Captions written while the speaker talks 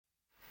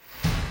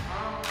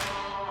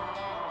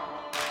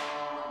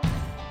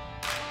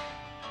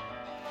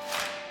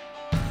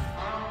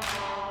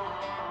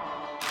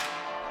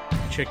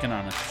Chicken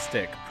on a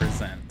Stick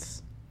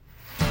presents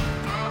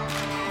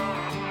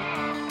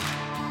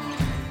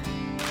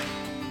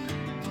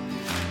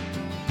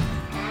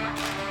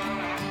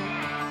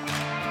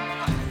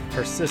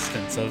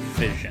Persistence of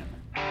Vision.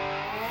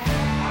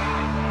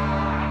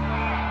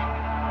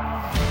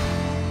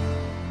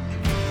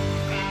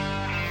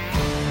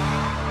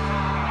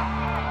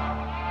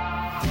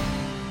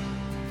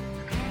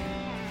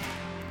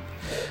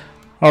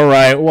 All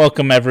right,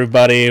 welcome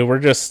everybody. We're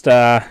just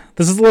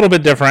this is a little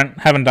bit different.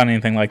 Haven't done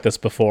anything like this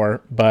before,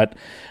 but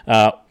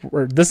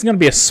this is going to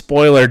be a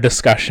spoiler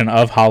discussion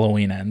of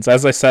Halloween Ends.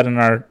 As I said in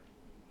our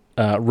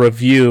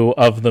review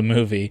of the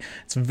movie,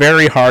 it's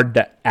very hard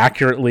to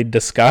accurately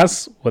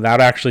discuss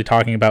without actually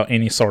talking about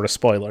any sort of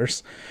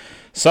spoilers.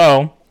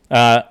 So,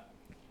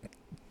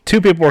 two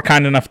people were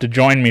kind enough to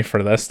join me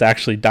for this to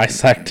actually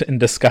dissect and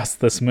discuss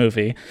this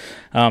movie.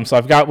 So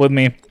I've got with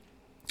me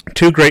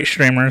two great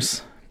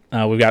streamers.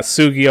 We've got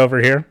Sugi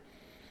over here,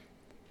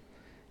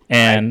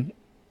 and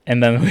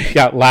then we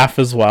got Laugh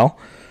as well.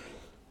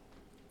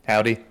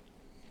 Howdy.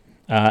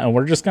 And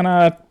we're just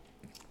gonna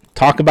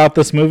talk about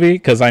this movie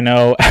because I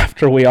know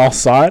after we all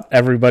saw it,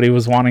 everybody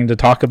was wanting to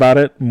talk about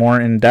it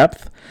more in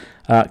depth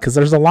because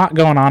there's a lot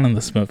going on in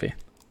this movie.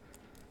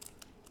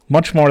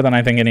 Much more than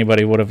I think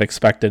anybody would have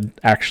expected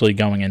actually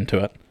going into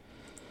it.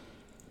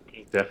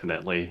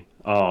 Definitely.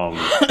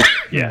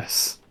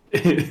 Yes.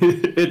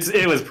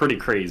 It was pretty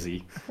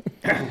crazy.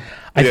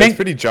 I think it's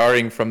pretty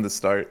jarring from the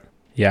start.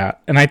 Yeah,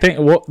 and I think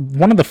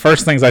one of the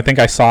first things I think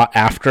I saw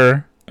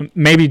after,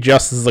 maybe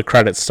just as the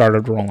credits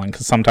started rolling,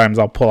 because sometimes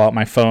I'll pull out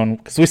my phone,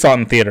 because we saw it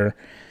in theater.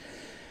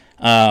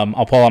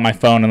 I'll pull out my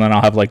phone and then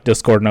I'll have like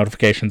Discord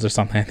notifications or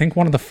something. I think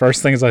one of the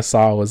first things I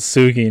saw was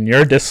Sugi in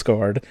your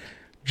Discord,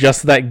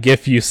 just that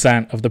GIF you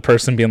sent of the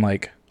person being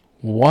like,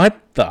 "What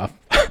the?"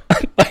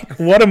 Like,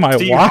 what am I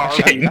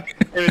watching?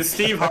 It was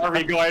Steve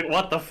Harvey going,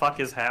 "What the fuck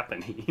is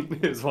happening?"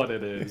 is what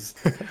it is.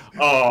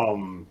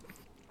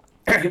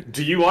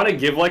 Do you want to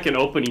give like an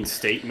opening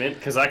statement?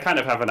 Because I kind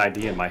of have an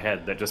idea in my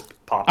head that just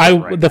popped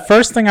up right The now.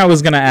 first thing I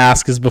was going to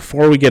ask is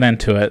before we get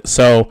into it.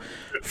 So,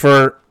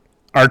 for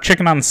our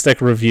Chicken on the Stick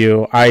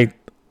review,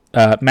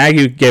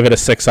 Maggie gave it a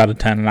 6 out of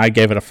 10, and I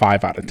gave it a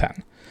 5 out of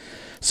 10.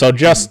 So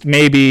just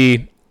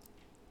maybe,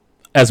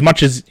 as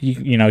much as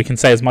you can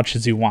say as much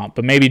as you want,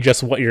 but maybe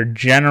just what your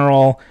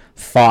general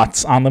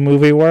thoughts on the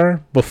movie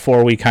were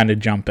before we kind of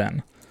jump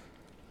in.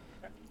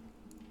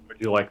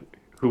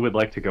 Who would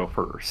like to go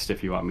first?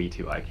 If you want me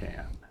to, I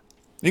can.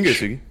 You can go,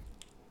 Sugi.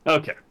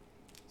 Okay.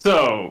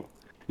 So,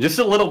 just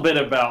a little bit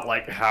about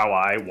like how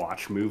I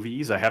watch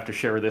movies. I have to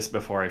share this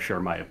before I share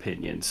my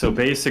opinion. So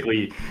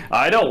basically,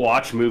 I don't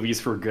watch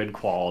movies for good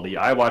quality.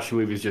 I watch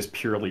movies just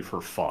purely for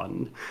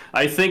fun.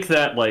 I think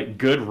that like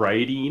good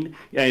writing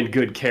and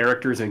good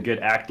characters and good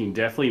acting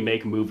definitely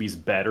make movies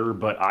better,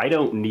 but I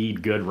don't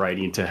need good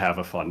writing to have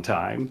a fun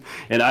time.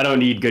 And I don't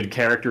need good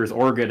characters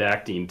or good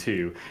acting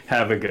to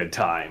have a good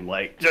time.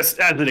 Like, just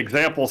as an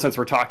example, since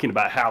we're talking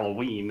about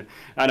Halloween,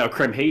 I know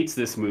Krim hates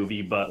this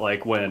movie, but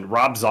like when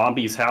Rob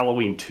Zombie's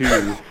Halloween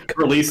 2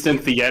 released in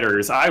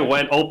theaters, I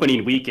went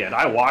opening weekend.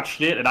 I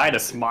watched it and I had a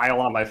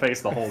smile on my face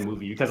the whole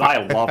movie because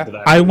I loved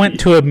that. I went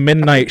to a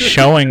midnight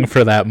showing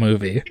for that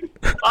movie.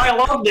 I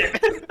loved it.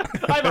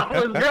 I thought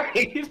it was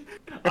great.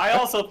 I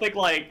also think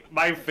like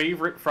my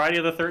favorite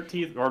Friday the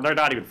 13th, or no,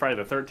 not even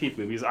Friday the 13th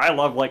movies. I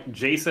love like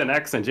Jason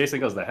X and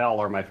Jason Goes to Hell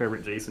are my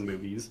favorite Jason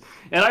movies,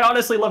 and I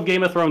honestly love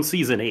Game of Thrones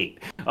season 8.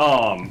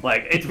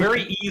 Like it's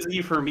very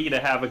easy for me to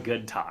have a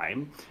good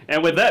time.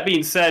 And with that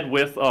being said,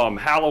 with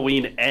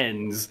Halloween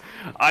Ends,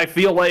 I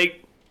feel like.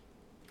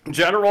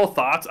 General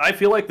thoughts, I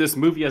feel like this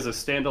movie as a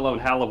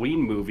standalone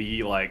Halloween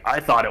movie, like, I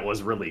thought it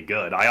was really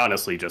good. I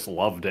honestly just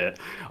loved it.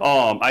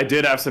 I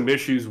did have some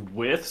issues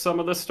with some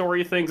of the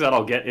story things that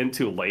I'll get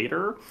into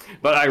later,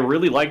 but I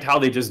really liked how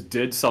they just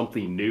did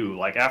something new.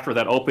 Like, after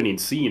that opening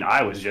scene,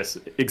 I was just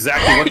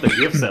exactly what the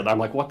GIF said. I'm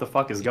like, what the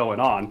fuck is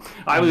going on?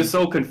 I was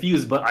so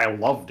confused, but I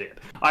loved it.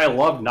 I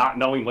loved not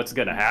knowing what's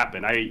going to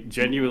happen. I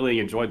genuinely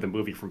enjoyed the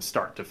movie from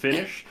start to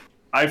finish.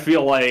 I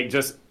feel like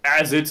just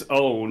as its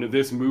own,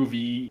 this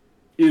movie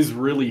is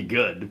really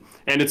good,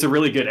 and it's a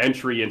really good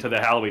entry into the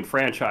Halloween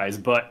franchise,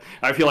 but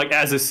I feel like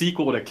as a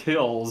sequel to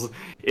Kills,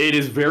 it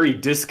is very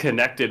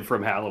disconnected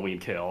from Halloween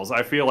Kills.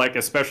 I feel like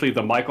especially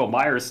the Michael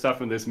Myers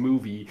stuff in this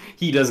movie,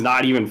 he does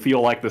not even feel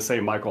like the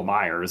same Michael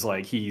Myers.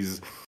 Like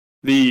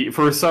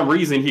for some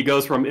reason he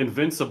goes from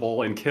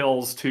invincible in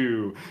Kills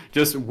to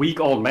just weak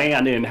old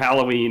man in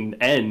Halloween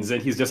Ends,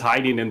 and he's just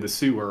hiding in the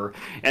sewer.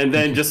 And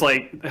then just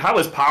like how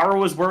his power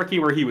was working,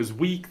 where he was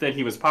weak, then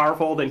he was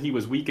powerful, then he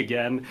was weak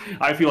again.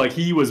 I feel like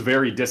he was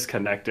very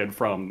disconnected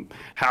from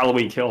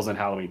Halloween Kills and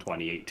Halloween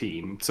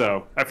 2018.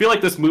 So I feel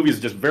like this movie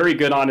is just very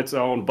good on its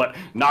own, but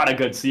not a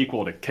good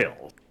sequel to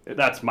Kills.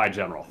 That's my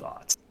general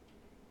thoughts.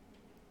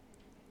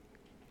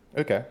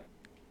 Okay.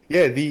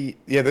 Yeah,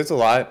 there's a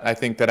lot I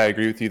think that I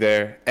agree with you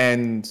there.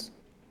 And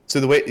so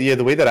the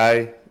way that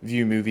I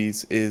view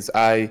movies is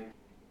I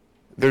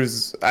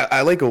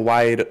like a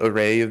wide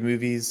array of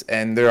movies,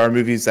 and there are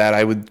movies that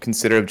I would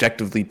consider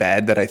objectively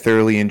bad that I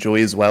thoroughly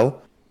enjoy as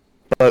well.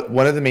 But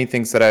one of the main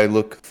things that I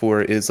look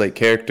for is like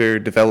character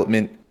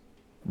development,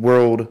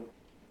 world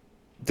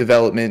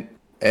development,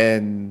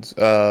 and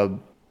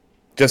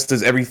just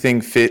does everything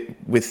fit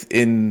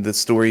within the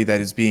story that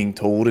is being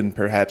told, and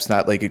perhaps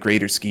not like a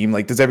greater scheme.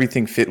 Like, does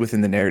everything fit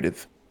within the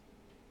narrative?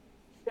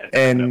 Yeah,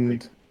 And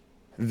definitely.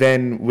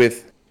 then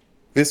with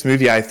this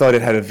movie, I thought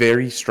it had a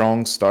very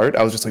strong start.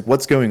 I was just like,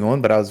 what's going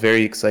on? But I was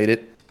very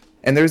excited.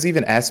 And there's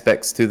even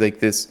aspects to like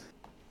this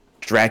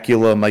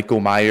Dracula Michael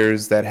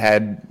Myers that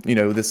had,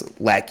 this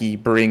lackey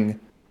bring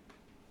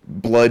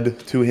blood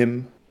to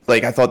him.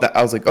 Like, I thought that,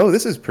 I was like, oh,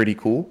 this is pretty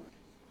cool.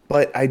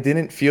 But I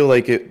didn't feel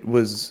like it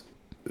was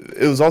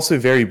also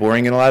very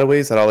boring in a lot of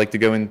ways that I'll like to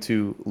go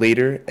into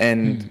later.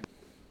 And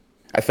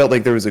I felt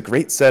like there was a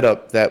great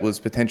setup that was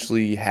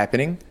potentially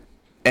happening.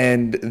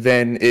 And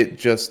then it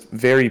just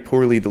very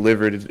poorly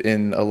delivered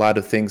in a lot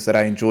of things that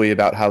I enjoy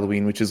about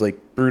Halloween, which is like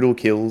brutal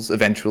kills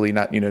eventually,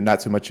 not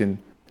so much in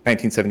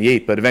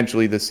 1978, but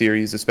eventually the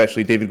series,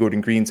 especially David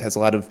Gordon Green's, has a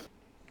lot of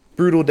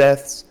brutal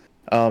deaths,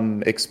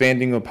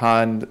 expanding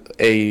upon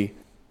a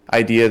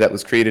idea that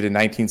was created in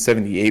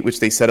 1978, which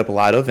they set up a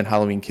lot of in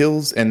Halloween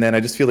Kills. And then I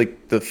just feel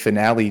like the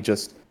finale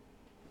just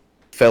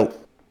fell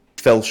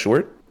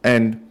short.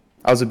 And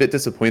I was a bit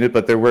disappointed,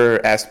 but there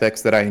were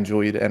aspects that I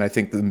enjoyed, and I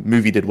think the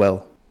movie did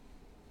well.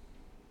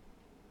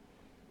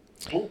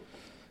 Cool.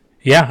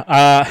 Yeah,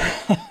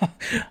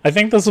 I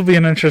think this will be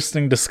an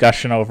interesting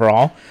discussion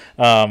overall.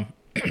 I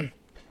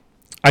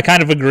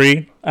kind of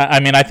agree. I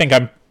mean, I think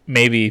I'm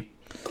maybe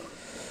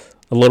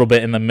a little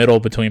bit in the middle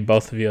between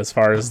both of you as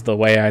far as the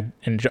way I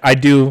enjoy. I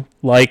do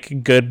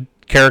like good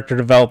character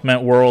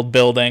development, world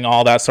building,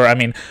 all that sort. I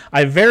mean,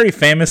 I very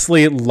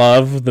famously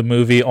love the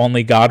movie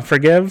Only God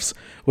Forgives,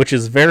 which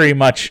is very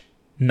much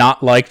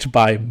not liked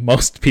by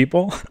most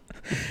people,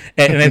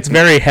 and it's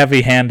very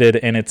heavy-handed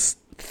in its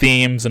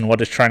themes and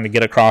what it's trying to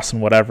get across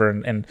and whatever,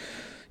 and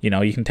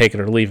you can take it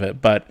or leave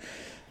it. But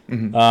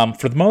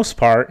for the most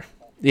part,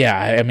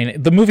 yeah, I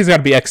mean, the movie's got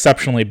to be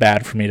exceptionally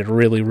bad for me to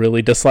really,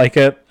 really dislike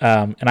it.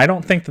 And I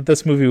don't think that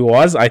this movie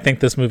was. I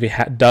think this movie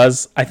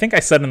does. I think I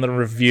said in the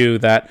review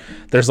that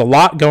there's a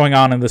lot going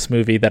on in this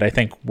movie that I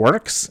think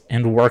works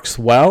and works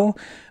well,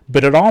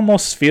 but it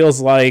almost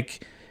feels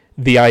like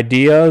the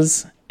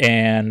ideas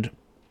and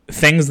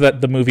things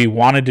that the movie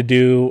wanted to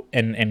do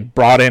and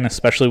brought in,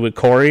 especially with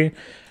Corey,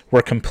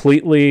 were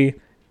completely,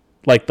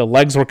 like, the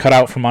legs were cut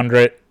out from under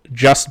it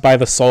just by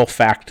the sole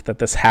fact that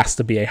this has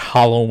to be a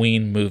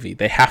Halloween movie.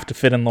 They have to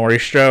fit in Laurie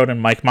Strode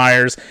and Mike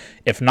Myers.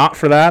 If not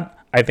for that,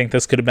 I think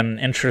this could have been an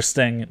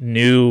interesting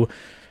new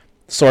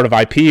sort of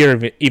IP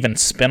or even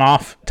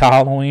spin-off to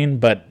Halloween,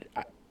 but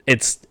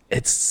it's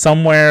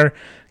somewhere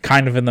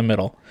kind of in the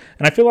middle.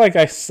 And I feel like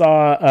I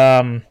saw,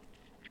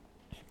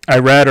 I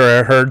read or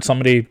I heard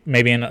somebody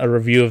maybe in a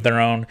review of their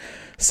own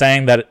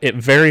saying that it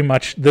very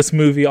much, this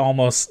movie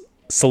almost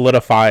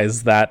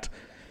solidifies that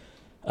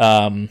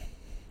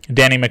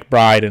Danny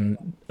McBride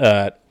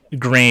and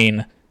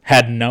Green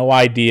had no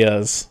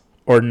ideas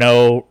or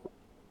no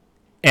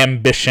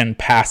ambition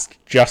past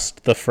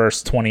just the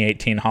first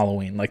 2018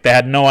 Halloween. Like, they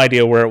had no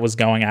idea where it was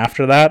going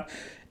after that,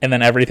 and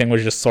then everything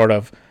was just sort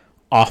of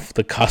off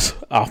the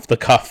cuff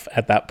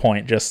at that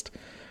point. Just,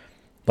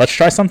 let's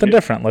try something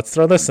different. Let's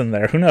throw this in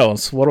there. Who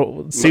knows?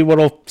 See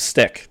what'll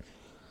stick.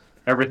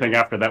 Everything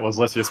after that was,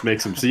 let's just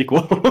make some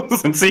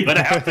sequels and see what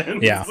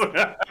happens. Yeah.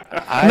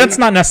 And that's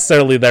not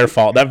necessarily their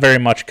fault. That very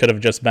much could have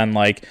just been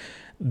like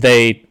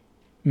they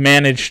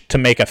managed to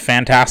make a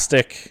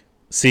fantastic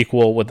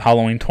sequel with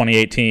Halloween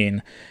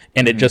 2018,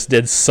 and it just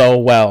did so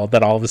well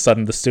that all of a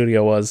sudden the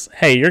studio was,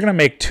 hey, you're going to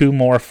make 2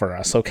 more for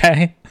us,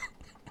 okay?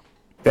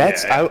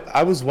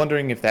 I was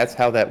wondering if that's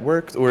how that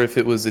worked, or if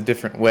it was a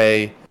different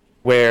way,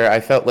 where I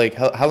felt like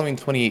Halloween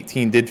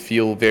 2018 did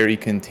feel very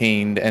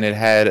contained, and it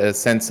had a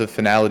sense of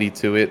finality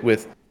to it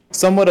with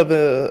somewhat of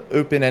a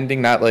open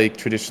ending, not like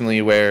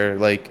traditionally where,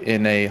 like,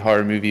 in a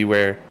horror movie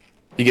where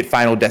you get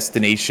Final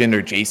Destination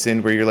or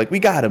Jason, where you're like, we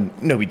got him,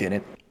 no we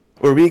didn't,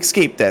 or we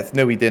escaped death,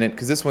 no we didn't,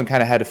 because this one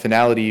kind of had a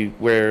finality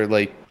where,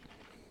 like,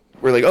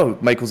 we're like, oh,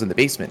 Michael's in the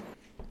basement,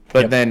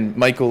 but then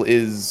Michael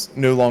is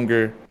no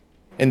longer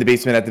in the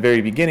basement at the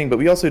very beginning, but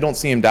we also don't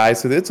see him die,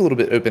 so it's a little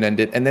bit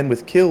open-ended. And then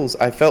with Kills,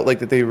 I felt like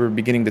that they were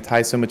beginning to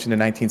tie so much into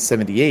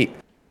 1978.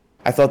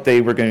 I thought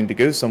they were going to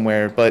go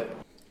somewhere, but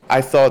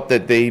I thought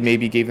that they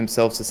maybe gave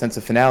themselves a sense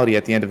of finality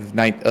at the end of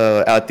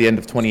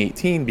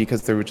 2018,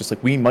 because they were just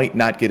like, we might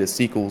not get a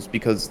sequels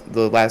because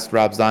the last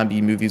Rob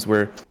Zombie movies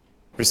were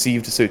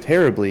received so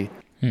terribly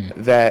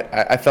that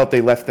I felt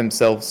they left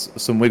themselves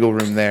some wiggle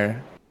room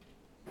there.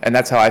 And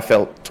that's how I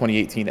felt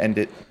 2018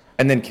 ended.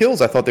 And then Kills,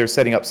 I thought they were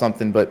setting up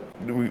something, but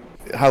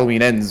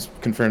Halloween Ends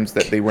confirms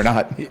that they were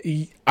not.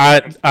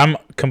 I'm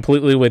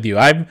completely with you.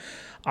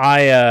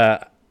 I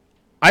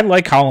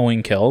like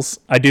Halloween Kills.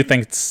 I do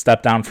think it's a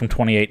step down from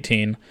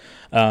 2018,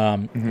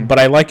 but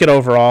I like it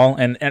overall.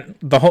 And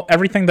the whole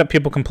everything that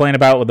people complain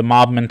about with the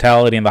mob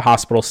mentality and the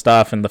hospital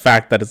stuff, and the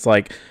fact that it's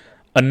like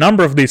a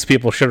number of these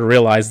people should have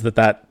realized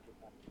that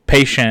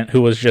patient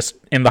who was just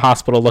in the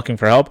hospital looking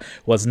for help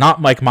was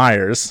not Mike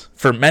Myers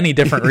for many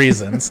different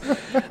reasons.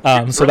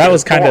 So that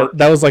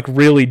was like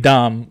really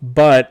dumb.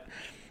 But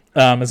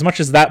as much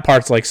as that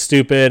part's like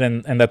stupid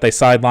and that they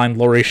sidelined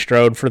Laurie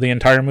Strode for the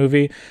entire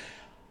movie,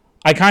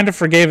 I kind of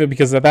forgave it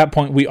because at that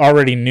point we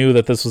already knew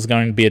that this was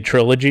going to be a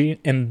trilogy,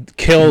 and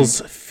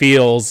Kills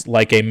feels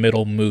like a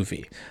middle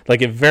movie.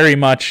 Like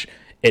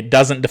it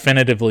doesn't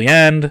definitively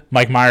end.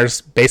 Mike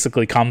Myers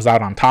basically comes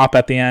out on top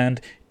at the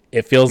end.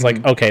 It feels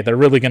like, okay, they're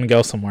really going to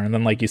go somewhere. And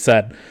then, like you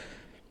said,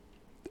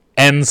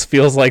 ends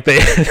feels like they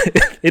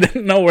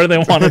didn't know where they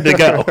wanted to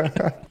go.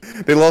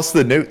 They lost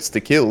the notes to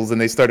Kills,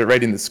 and they started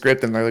writing the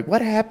script, and they're like,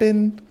 what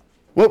happened?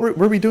 What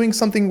were we doing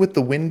something with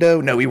the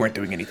window? No, we weren't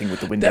doing anything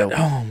with the window.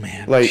 Oh,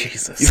 man. Like,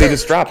 Jesus. They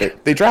just drop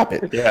it. They drop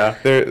it. Yeah.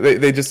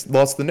 They just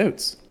lost the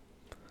notes.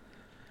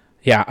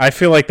 Yeah, I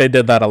feel like they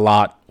did that a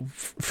lot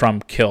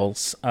from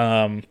Kills.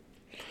 I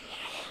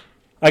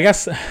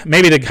guess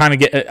maybe to kind of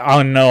get...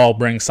 I'll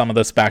bring some of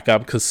this back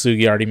up because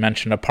Sugi already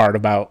mentioned a part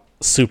about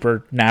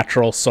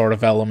supernatural sort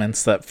of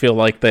elements that feel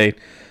like they,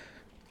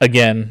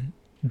 again,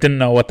 didn't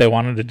know what they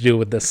wanted to do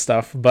with this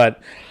stuff.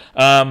 But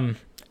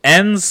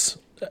ends...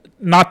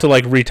 Not to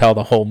like retell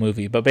the whole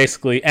movie, but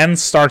basically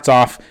ends starts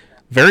off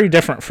very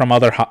different from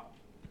other...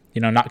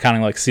 not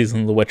counting like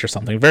Season of the Witch or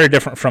something, very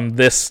different from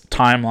this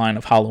timeline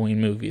of Halloween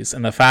movies.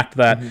 And the fact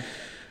that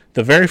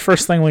the very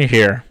first thing we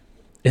hear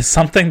is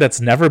something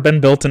that's never been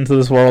built into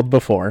this world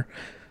before.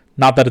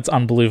 Not that it's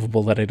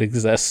unbelievable that it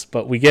exists,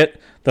 but we get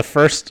the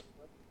first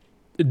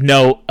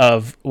note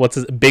of,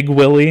 Big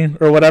Willie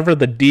or whatever,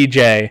 the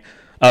DJ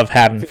of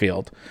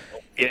Haddonfield.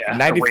 Yeah.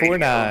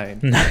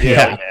 94.9.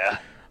 Yeah.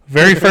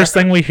 Very first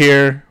thing we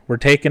hear, we're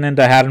taken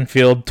into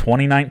Haddonfield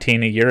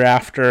 2019, a year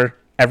after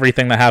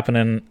everything that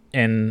happened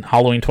in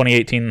Halloween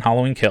 2018 and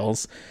Halloween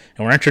Kills.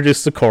 And we're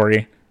introduced to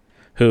Corey,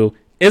 who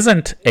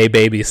isn't a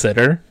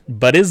babysitter,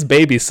 but is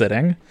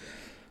babysitting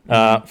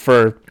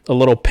for a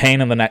little pain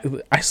in the neck.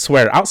 I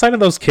swear, outside of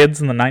those kids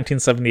in the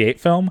 1978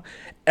 film,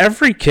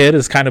 every kid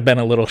has kind of been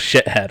a little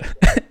shithead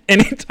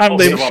anytime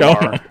they've shown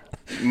them.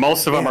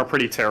 Most of them are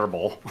pretty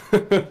terrible.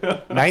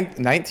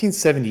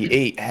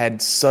 1978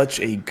 had such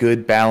a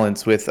good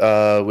balance with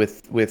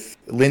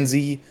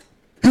Lindsay.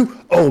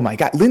 Oh my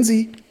God,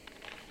 Lindsay.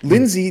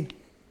 Lindsay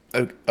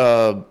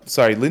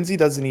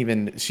doesn't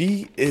even.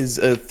 She is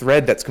a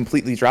thread that's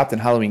completely dropped in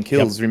Halloween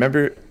Kills. Yep.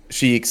 Remember,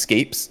 she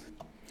escapes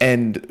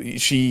and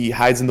she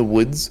hides in the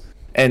woods,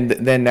 and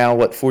then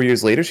now 4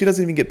 years later, she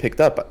doesn't even get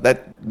picked up.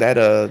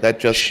 That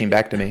just came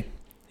back to me.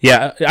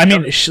 Yeah, I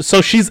mean,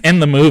 so she's in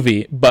the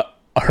movie, but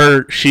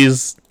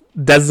she's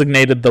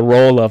designated the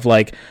role of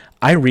like,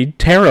 I read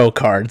tarot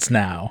cards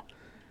now,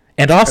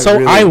 and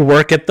also I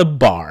work at the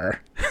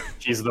bar.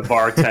 She's the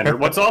bartender.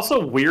 What's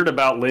also weird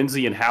about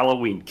Lindsay in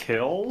Halloween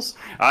Kills,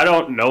 I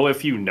don't know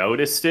if you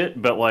noticed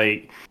it, but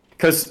like,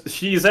 because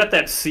she's at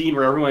that scene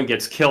where everyone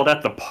gets killed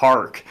at the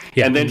park,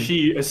 and then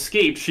she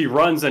escapes, she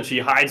runs, and she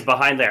hides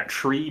behind that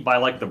tree by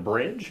like the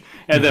bridge,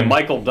 and then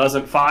Michael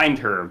doesn't find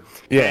her.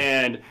 Yeah.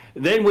 And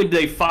then when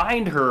they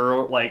find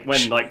her, like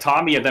when like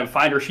Tommy and them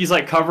find her, she's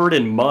like covered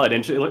in mud,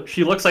 and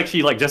she looks like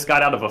she like just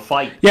got out of a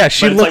fight. Yeah,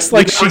 she looks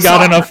like she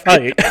got in a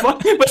fight,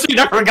 but she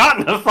never got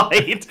in a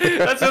fight.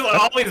 That's just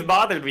always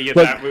bothered me in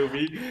that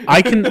movie.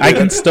 I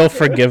can still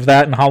forgive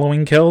that in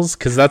Halloween Kills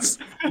because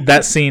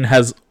that scene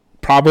has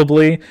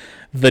probably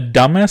the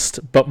dumbest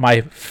but my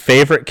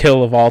favorite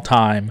kill of all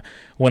time,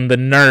 when the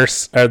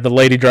nurse, or the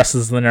lady dressed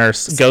as the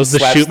nurse, goes to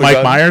shoot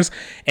Mike Myers,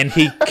 and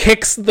he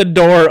kicks the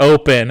door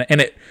open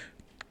and it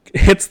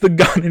hits the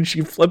gun and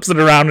she flips it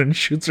around and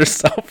shoots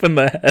herself in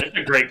the head. It's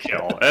a great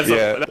kill. That's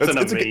an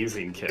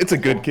amazing kill. It's a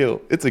good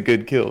kill. It's a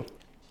good kill.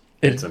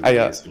 It's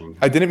amazing.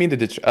 I didn't mean to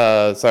ditch.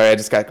 Sorry, I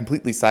just got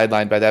completely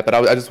sidelined by that. But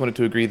I just wanted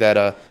to agree that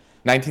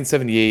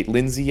 1978,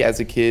 Lindsay as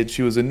a kid,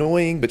 she was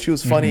annoying, but she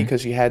was funny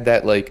because she had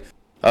that like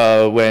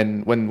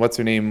when what's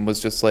her name was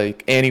just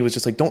like, Annie was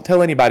just like, don't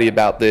tell anybody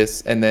about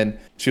this, and then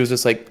she was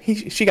just like,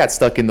 she got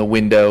stuck in the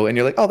window, and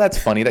you're like, oh, that's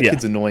funny. That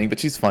kid's annoying, but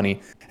she's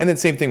funny. And then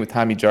same thing with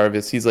Tommy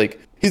Jarvis. He's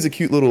a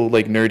cute little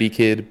like nerdy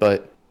kid,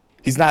 but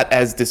he's not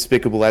as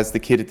despicable as the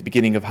kid at the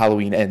beginning of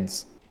Halloween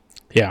Ends.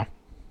 Yeah.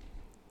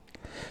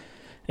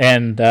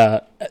 And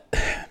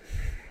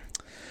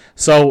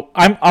so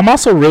I'm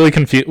also really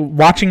confused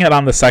watching it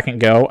on the second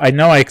go. I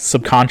know I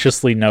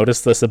subconsciously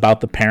noticed this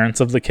about the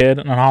parents of the kid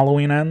in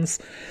Halloween Ends,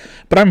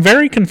 but I'm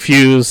very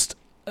confused.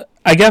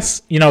 I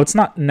guess, it's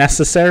not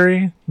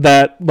necessary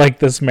that like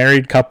this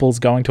married couple's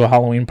going to a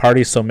Halloween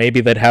party, so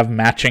maybe they'd have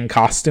matching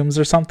costumes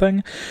or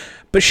something.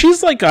 But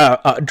she's like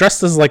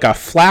dressed as like a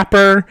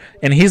flapper,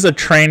 and he's a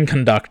train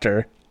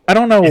conductor. I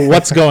don't know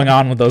what's going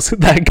on with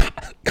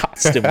that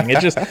costuming.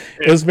 It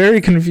was very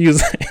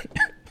confusing.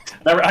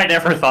 I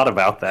never thought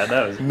about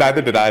that.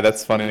 Neither did I.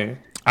 That's funny.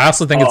 I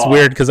also think it's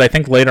weird because I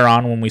think later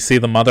on when we see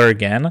the mother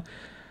again,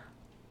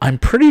 I'm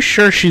pretty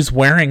sure she's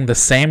wearing the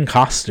same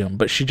costume,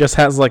 but she just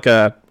has like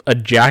a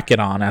jacket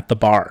on at the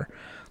bar.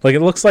 Like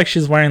it looks like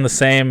she's wearing the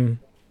same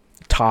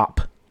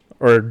top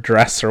or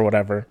dress or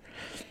whatever.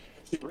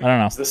 I don't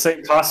know. It's the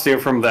same costume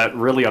from that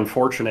really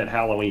unfortunate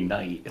Halloween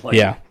night. Like,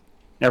 Yeah.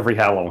 every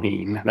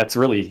Halloween. That's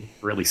really,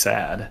 really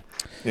sad.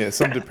 Yeah,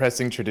 some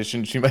depressing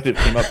tradition she might have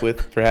come up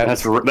with,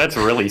 perhaps. That's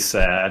really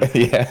sad.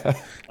 Yeah.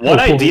 One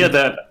idea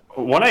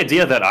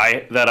that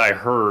I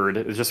heard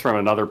is just from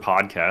another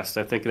podcast.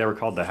 I think they were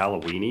called the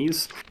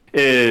Halloweenies.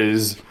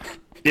 Is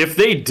if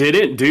they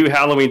didn't do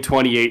Halloween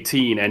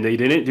 2018 and they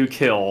didn't do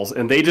Kills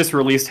and they just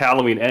released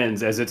Halloween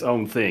Ends as its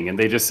own thing and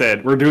they just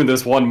said we're doing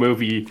this one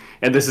movie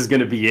and this is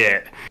gonna be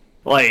it.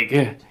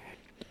 Like,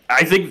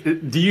 I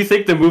think. Do you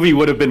think the movie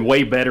would have been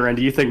way better, and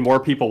do you think more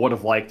people would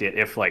have liked it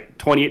if like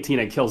 2018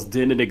 and Kills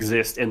didn't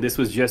exist and this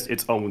was just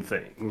its own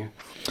thing?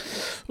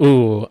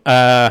 Ooh,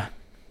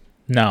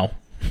 no.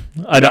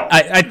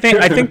 I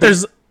think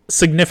there's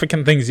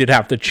significant things you'd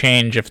have to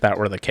change if that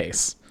were the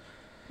case.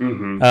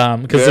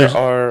 Because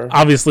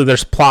obviously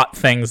there's plot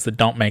things that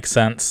don't make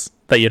sense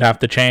that you'd have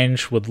to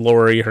change with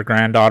Laurie, her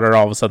granddaughter.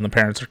 All of a sudden the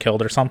parents are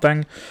killed or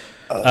something.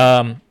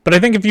 But I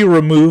think if you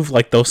remove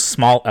like those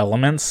small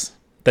elements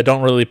that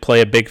don't really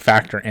play a big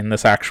factor in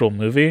this actual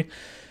movie,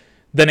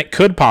 then it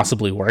could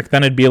possibly work.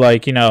 Then it'd be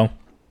like,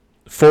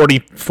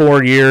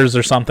 44 years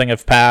or something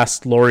have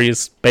passed.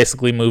 Laurie's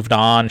basically moved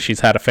on. She's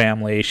had a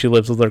family. She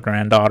lives with her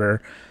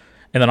granddaughter.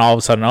 And then all of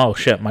a sudden, oh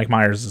shit, Mike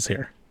Myers is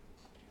here.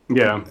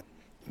 Yeah.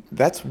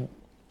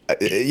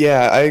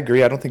 Yeah, I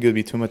agree. I don't think it would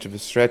be too much of a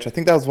stretch. I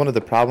think that was one of the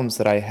problems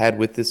that I had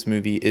with this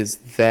movie is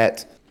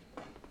that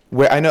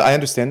I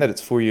understand that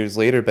it's 4 years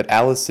later, but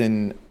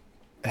Allison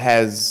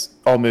has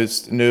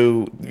almost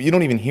no. You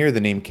don't even hear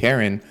the name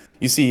Karen.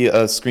 You see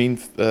a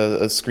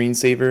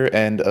screensaver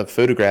and a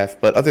photograph,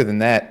 but other than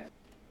that,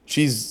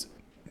 these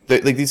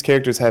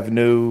characters have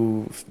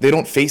no. They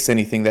don't face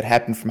anything that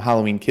happened from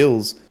Halloween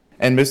Kills,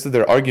 and most of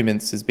their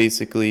arguments is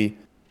basically,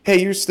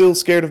 "Hey, you're still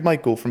scared of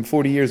Michael from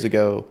 40 years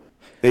ago."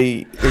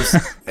 They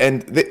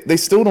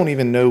still don't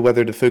even know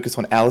whether to focus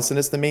on Allison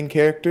as the main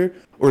character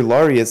or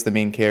Laurie as the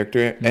main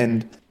character,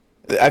 and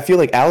I feel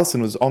like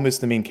Allison was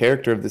almost the main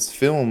character of this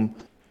film,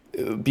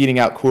 beating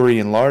out Corey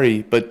and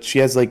Laurie, but she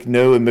has like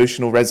no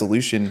emotional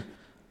resolution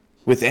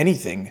with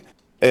anything.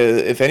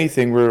 If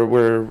anything,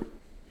 we're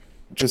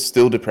just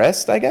still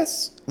depressed, I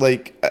guess.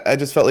 Like, I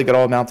just felt like it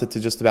all amounted to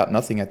just about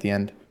nothing at the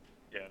end.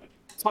 Yeah,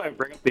 that's why I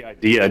bring up the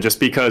idea, just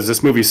because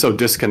this movie's so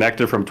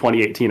disconnected from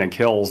 2018 and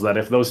Kills that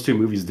if those two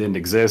movies didn't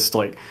exist,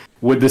 like,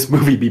 would this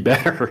movie be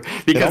better?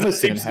 Because it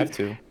almost didn't have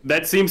to.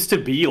 That seems to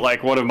be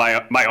like one of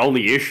my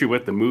only issue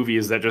with the movie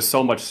is that just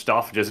so much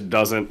stuff just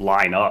doesn't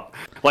line up.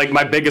 Like,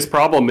 my biggest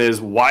problem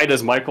is, why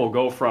does Michael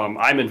go from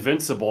I'm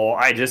invincible,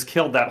 I just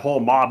killed that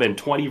whole mob in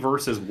 20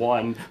 versus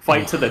 1,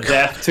 fight to the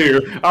death, to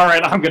all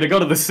right, I'm gonna go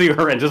to the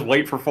sewer and just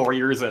wait for 4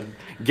 years and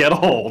get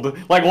old?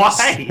 Like,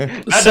 why?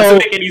 That doesn't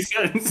make any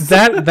sense.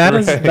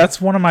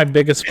 That's one of my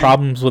biggest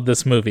problems with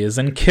this movie is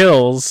in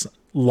Kills,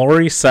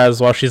 Laurie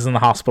says while she's in the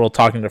hospital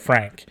talking to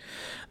Frank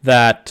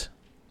that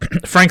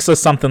Frank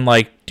says something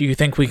like, do you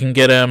think we can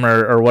get him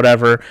or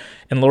whatever?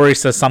 And Laurie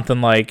says something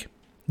like,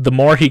 the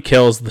more he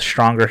kills, the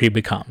stronger he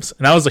becomes.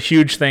 And that was a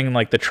huge thing,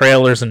 like the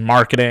trailers and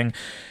marketing.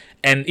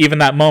 And even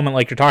that moment,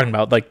 like you're talking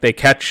about, like they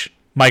catch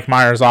Mike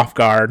Myers off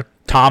guard.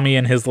 Tommy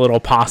and his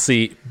little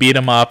posse beat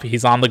him up.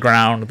 He's on the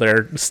ground.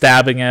 They're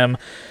stabbing him.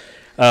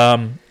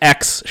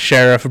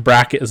 Ex-Sheriff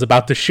Brackett is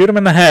about to shoot him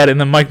in the head. And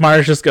then Mike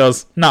Myers just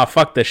goes, no,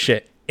 fuck this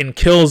shit. And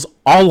kills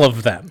all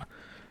of them.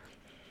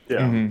 Yeah.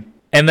 Mm-hmm.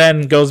 And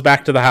then goes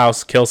back to the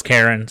house, kills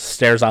Karen,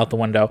 stares out the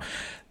window.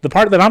 The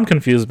part that I'm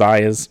confused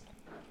by is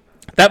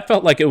that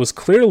felt like it was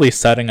clearly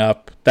setting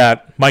up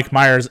that Mike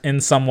Myers in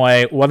some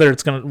way, whether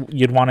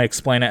you'd want to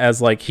explain it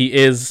as like he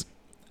is,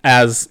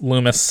 as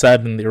Loomis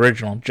said in the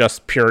original,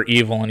 just pure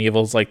evil, and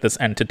evil's like this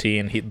entity,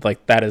 and he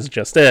like that is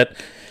just it.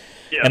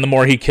 Yeah. And the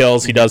more he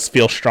kills, he does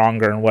feel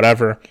stronger and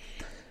whatever.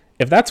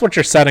 If that's what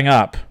you're setting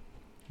up,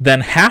 then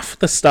half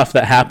the stuff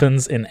that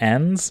happens in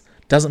Ends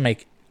doesn't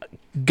make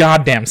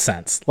goddamn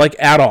sense, like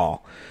at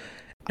all.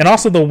 And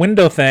also the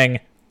window thing,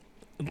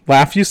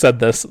 Laugh, you said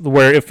this,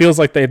 where it feels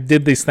like they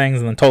did these things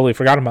and then totally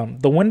forgot about them.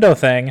 The window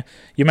thing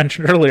you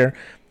mentioned earlier,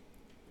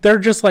 they're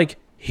just like,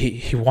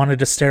 he wanted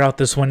to stare out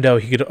this window,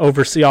 he could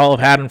oversee all of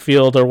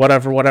Haddonfield or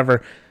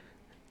whatever.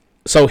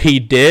 So he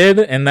did,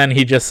 and then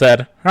he just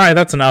said, all right,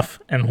 that's enough,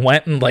 and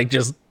went and like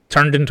just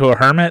turned into a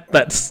hermit.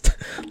 That's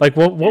like,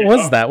 what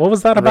was that? What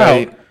was that about?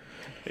 Right.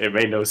 It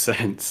made no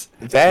sense.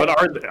 But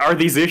are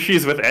these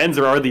issues with Ends,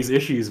 or are these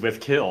issues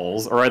with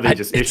Kills, or are they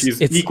just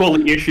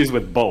equally issues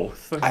with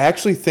both? I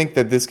actually think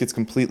that this gets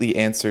completely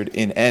answered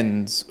in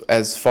Ends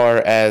as far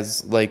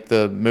as like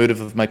the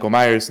motive of Michael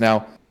Myers.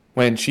 Now,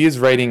 when she is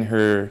writing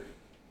her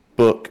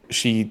book,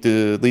 she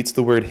deletes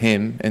the word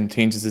him and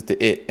changes it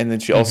to it, and then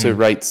she also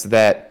writes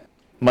that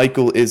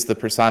Michael is the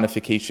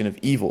personification of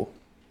evil.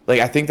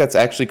 Like, I think that's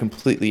actually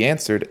completely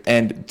answered.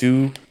 And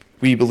do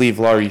we believe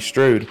Laurie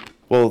Strode?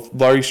 Well,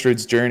 Laurie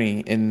Strode's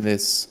journey in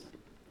this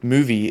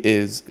movie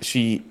is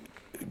she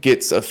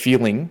gets a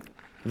feeling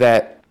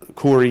that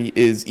Corey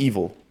is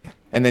evil.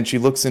 And then she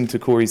looks into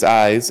Corey's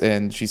eyes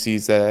and she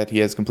sees that he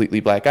has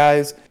completely black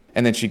eyes.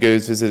 And then she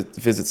goes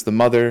visits the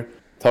mother.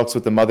 talks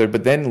with the mother,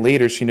 but then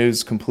later she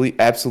knows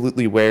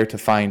absolutely where to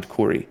find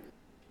Corey,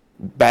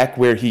 back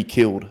where he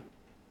killed,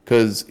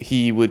 because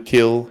he would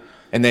kill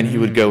and then he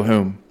would go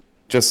home,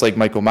 just like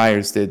Michael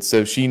Myers did.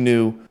 So she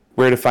knew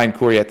where to find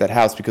Corey at that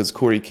house because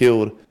Corey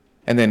killed,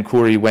 and then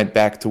Corey went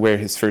back to where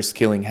his first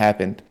killing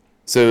happened.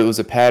 So it was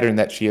a pattern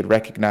that she had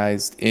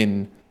recognized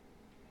in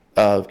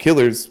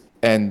killers,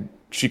 and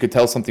she could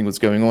tell something was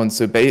going on.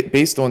 So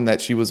based on that,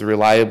 she was a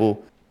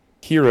reliable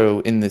hero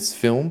in this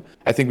film.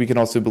 I think we can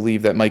also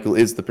believe that Michael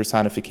is the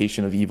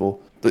personification of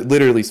evil,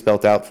 literally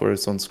spelt out for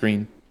us on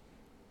screen.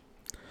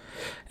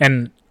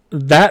 And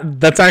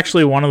that's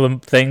actually one of the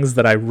things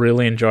that I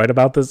really enjoyed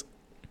about this.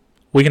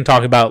 We can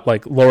talk about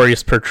like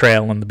Laurie's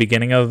portrayal in the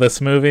beginning of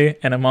this movie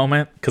in a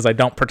moment, because I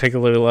don't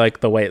particularly like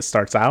the way it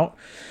starts out.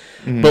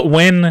 But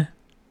when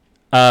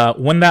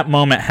that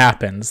moment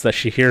happens, that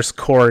she hears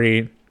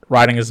Corey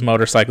riding his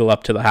motorcycle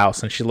up to the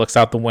house, and she looks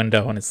out the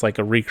window, and it's like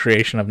a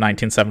recreation of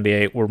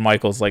 1978 where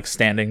Michael's like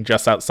standing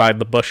just outside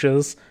the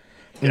bushes.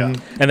 Yeah.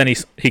 And then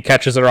he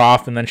catches her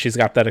off, and then she's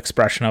got that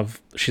expression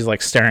of, she's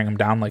like staring him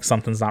down like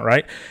something's not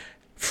right.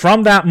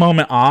 From that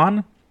moment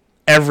on,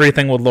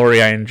 everything with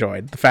Laurie I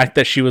enjoyed. The fact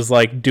that she was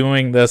like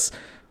doing this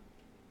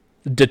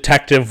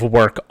detective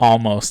work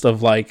almost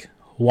of like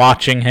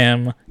watching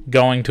him,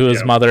 going to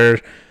his mother,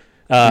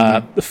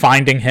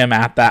 finding him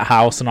at that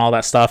house and all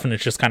that stuff, and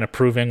it's just kind of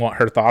proving what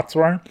her thoughts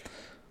were.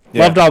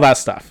 Loved all that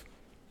stuff.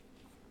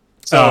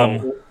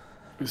 So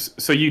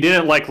you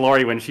didn't like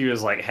Laurie when she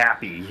was like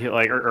happy,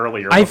 like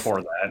earlier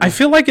before that? I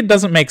feel like it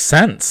doesn't make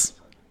sense.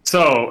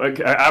 So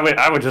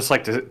I would just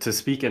like to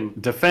speak and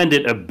defend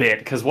it a bit,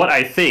 because what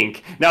I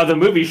think, now the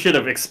movie should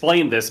have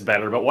explained this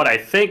better, but what I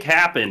think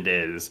happened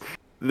is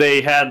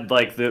they had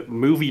like the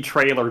movie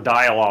trailer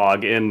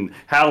dialogue in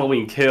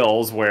Halloween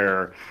Kills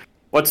where,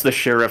 what's the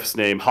sheriff's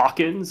name?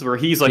 Hawkins, where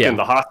he's like in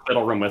the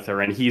hospital room with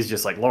her, and he's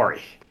just like,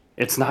 Laurie,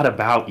 it's not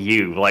about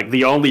you. Like,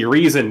 the only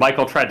reason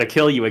Michael tried to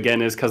kill you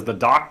again is because the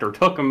doctor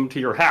took him to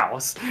your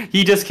house.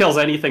 He just kills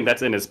anything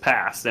that's in his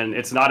past, and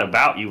it's not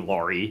about you,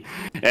 Laurie.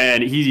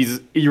 And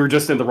you were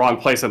just in the wrong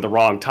place at the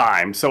wrong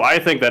time. So I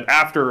think that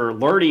after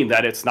learning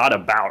that it's not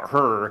about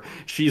her,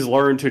 she's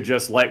learned to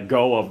just let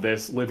go of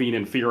this living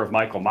in fear of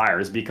Michael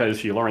Myers, because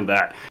she learned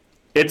that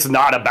it's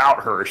not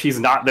about her. She's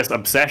not this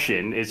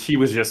obsession. She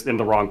was just in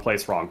the wrong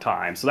place, wrong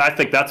time. So I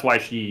think that's why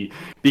she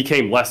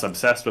became less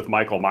obsessed with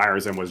Michael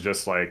Myers and was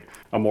just like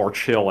a more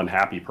chill and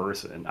happy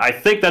person. I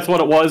think that's what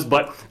it was,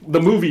 but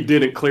the movie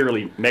didn't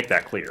clearly make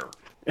that clear,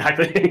 I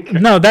think.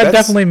 No, that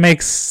definitely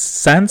makes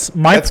sense.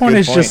 My point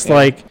is just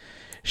like,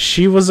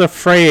 she was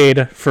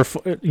afraid for,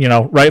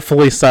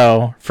 rightfully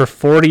so, for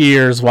 40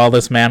 years while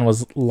this man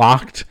was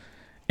locked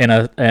in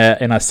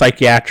a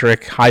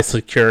psychiatric high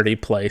security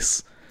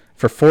place.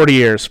 For 40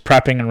 years,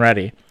 prepping and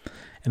ready.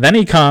 And then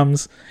he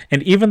comes,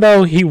 and even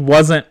though he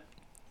wasn't,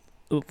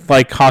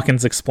 like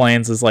Hawkins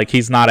explains, is like,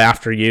 he's not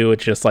after you,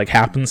 it's just like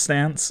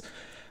happenstance.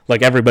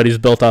 Like, everybody's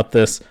built up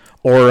this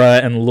aura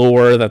and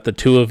lure that the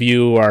two of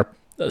you are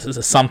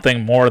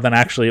something more than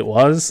actually it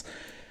was.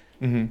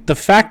 The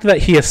fact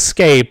that he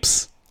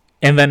escapes,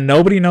 and then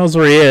nobody knows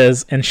where he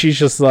is, and she's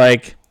just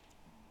like,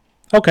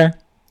 okay.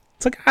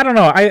 It's like, I don't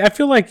know, I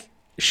feel like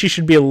she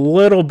should be a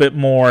little bit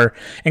more,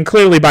 and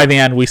clearly by the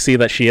end we see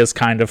that she is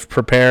kind of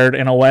prepared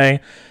in a way,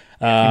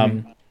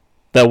 that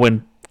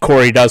when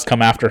Corey does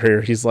come after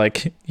her, he's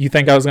like, you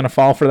think I was going to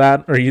fall for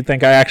that, or you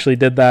think I actually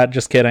did that?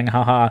 Just kidding,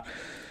 haha.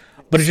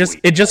 But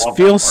it just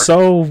feels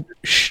so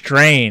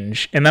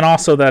strange. And then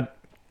also that,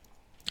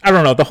 I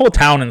don't know, the whole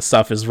town and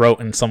stuff is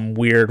wrote in some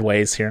weird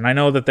ways here, and I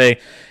know that they,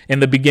 in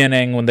the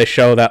beginning, when they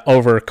show that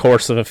over a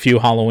course of a few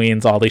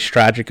Halloweens all these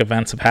tragic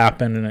events have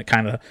happened, and it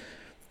kind of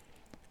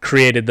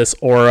created this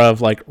aura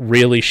of like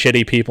really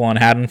shitty people in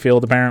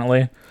Haddonfield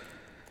apparently,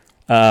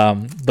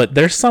 but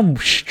there's some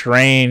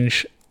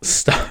strange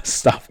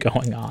stuff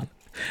going on,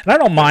 and I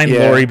don't mind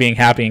Laurie being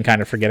happy and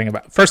kind of forgetting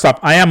about it. First off,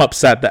 I am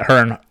upset that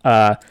her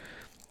and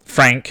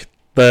Frank,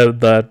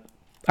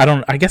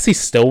 I guess he's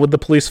still with the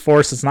police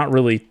force. It's not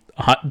really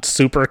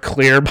super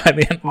clear by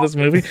the end of this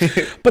movie,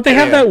 but they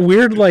have that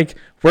weird like,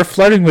 we're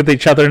flirting with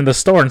each other in the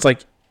store, and it's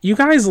like, you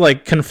guys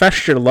like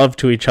confessed your love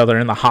to each other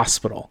in the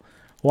hospital.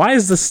 Why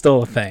is this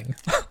still a thing?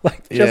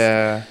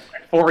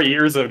 4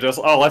 years of just,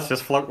 let's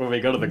just flirt when we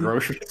go to the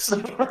grocery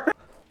store.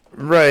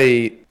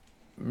 Right.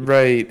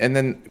 And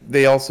then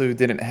they also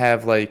didn't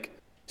have like,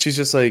 she's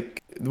just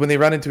like, when they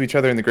run into each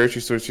other in the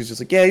grocery store, she's just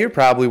like, yeah, you're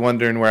probably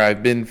wondering where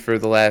I've been for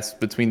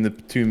between the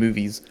two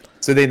movies.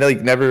 So they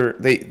like never,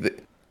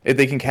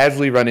 they can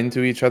casually run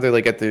into each other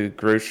like at the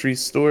grocery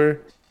store,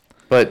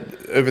 but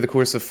over the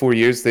course of 4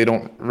 years, they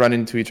don't run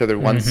into each other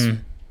once.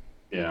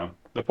 Yeah.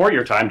 The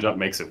 4-year time jump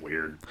makes it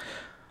weird.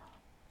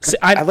 See,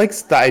 I like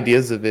the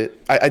ideas of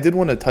it. I did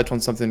want to touch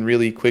on something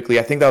really quickly.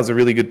 I think that was a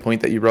really good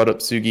point that you brought up,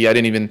 Sugi. I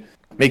didn't even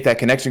make that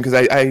connection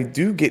because I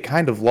do get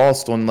kind of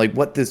lost on like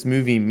what this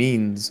movie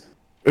means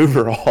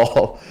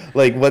overall.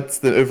 Like, what's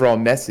the overall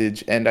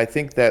message? And I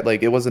think that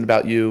like, it wasn't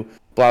about you.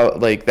 blah,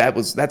 like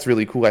that's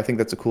really cool. I think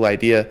that's a cool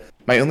idea.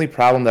 My only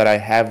problem that I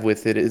have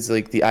with it is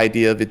like the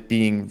idea of it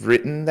being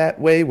written that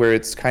way, where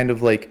it's kind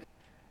of like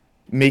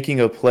making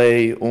a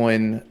play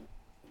on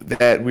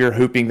that we're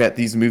hoping that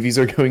these movies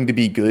are going to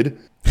be good,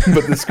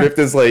 but the script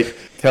is like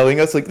telling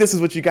us like this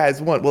is what you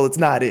guys want. Well, it's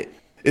not it.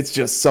 It's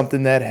just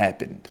something that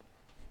happened,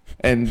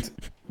 and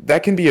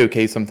that can be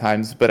okay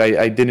sometimes. But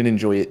I didn't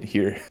enjoy it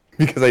here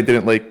because I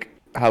didn't like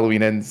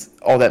Halloween Ends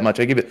all that much.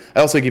 I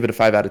also give it a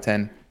 5 out of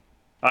 10.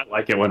 I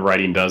like it when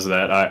writing does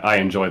that. I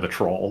enjoy the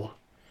troll.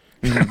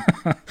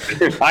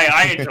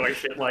 I enjoy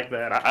shit like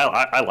that.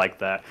 I like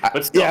that.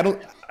 But still, yeah,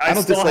 I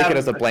don't dislike it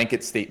as a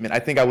blanket statement. I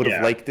think I would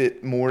have liked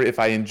it more if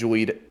I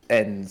enjoyed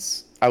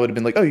Ends. I would have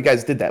been like, oh, you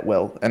guys did that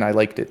well, and I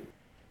liked it.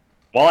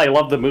 While I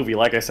love the movie,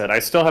 like I said, I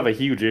still have a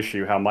huge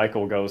issue how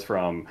Michael goes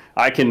from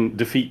I can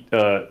defeat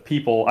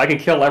people, I can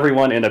kill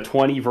everyone in a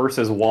 20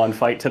 versus 1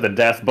 fight to the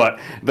death, but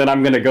then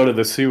I'm going to go to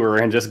the sewer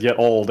and just get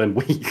old and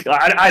weak.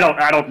 I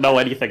don't know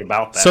anything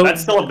about that. So,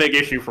 that's still a big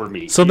issue for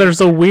me. So there's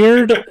a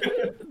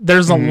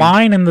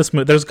line in this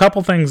movie. There's a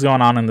couple things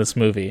going on in this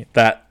movie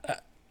that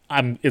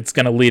it's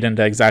going to lead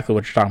into exactly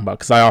what you're talking about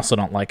because I also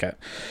don't like it.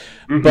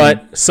 Mm-hmm.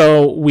 But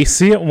so we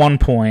see at one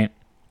point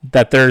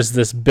that there's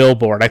this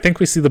billboard. I think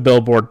we see the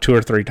billboard 2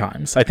 or 3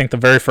 times. I think the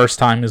very first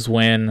time is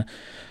when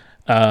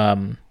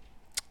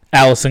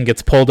Allison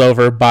gets pulled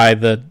over by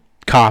the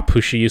cop who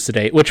she used to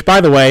date, which,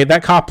 by the way,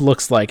 that cop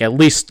looks like at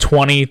least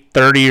 20,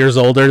 30 years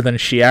older than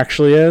she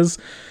actually is.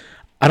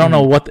 I don't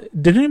know what...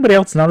 Did anybody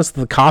else notice that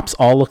the cops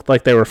all looked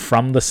like they were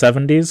from the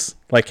 70s?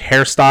 Like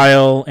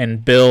hairstyle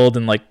and build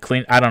and like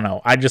clean... I don't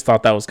know. I just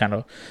thought that was kind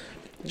of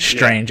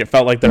strange. Yeah. It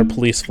felt like their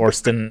police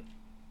force didn't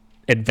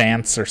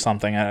advance or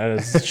something. It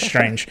was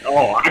strange.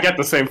 Oh, I got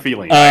the same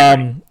feeling.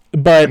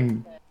 But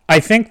I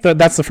think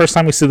that's the first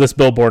time we see this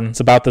billboard, and it's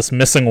about this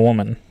missing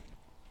woman.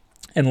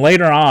 And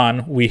later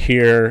on, we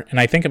hear, and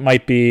I think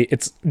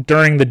it's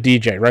during the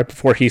DJ, right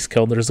before he's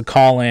killed, there's a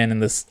call in,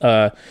 and this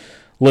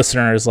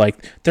listener is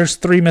like, there's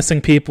 3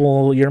 missing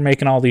people, you're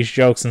making all these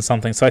jokes and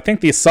something. So I think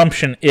the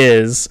assumption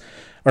is,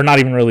 or not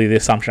even really the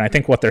assumption, I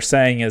think what they're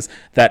saying is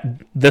that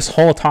this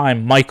whole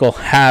time, Michael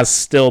has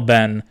still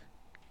been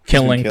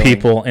killing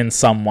people in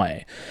some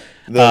way.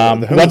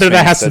 Whether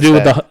that has to do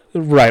with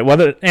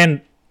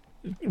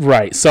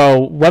so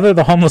whether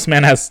the homeless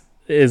man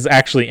is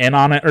actually in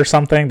on it or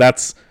something,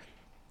 that's,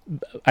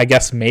 I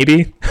guess,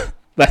 maybe.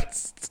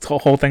 That's the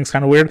whole thing's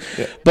kind of weird.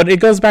 Yeah. But it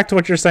goes back to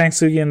what you're saying,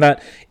 Sugi, in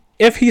that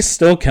if he's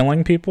still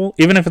killing people,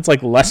 even if it's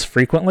like less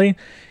frequently,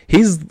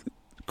 he's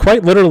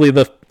quite literally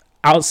the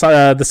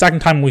second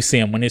time we see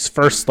him, when he's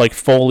first like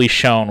fully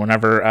shown,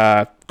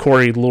 whenever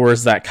Corey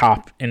lures that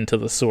cop into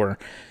the sewer.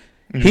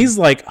 Mm-hmm. He's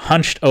like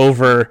hunched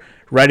over,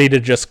 ready to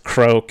just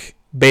croak,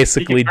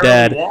 basically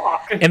dead.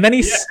 And then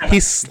he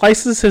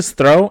slices his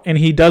throat, and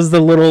he does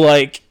the little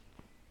like,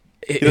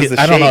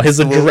 I don't know, his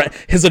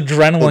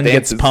adrenaline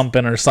gets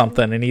pumping or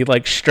something, and he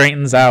like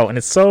straightens out, and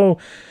it's so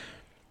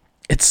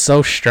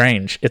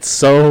strange. It's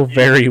so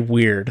very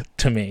weird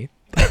to me.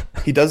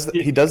 He does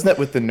that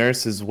with the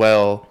nurse as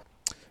well.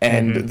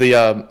 And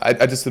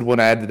I just did want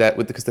to add to that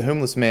because the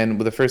homeless man,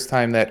 the first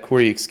time that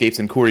Corey escapes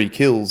and Corey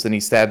kills and he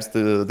stabs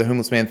the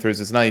homeless man, throws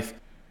his knife,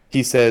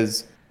 he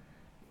says,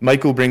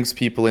 Michael brings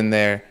people in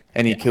there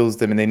and he kills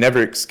them and they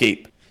never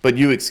escape. But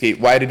you escape.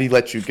 Why did he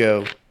let you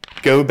go?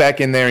 Go back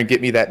in there and get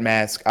me that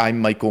mask. I'm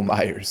Michael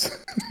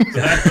Myers.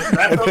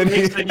 That's what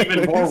makes it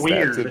even more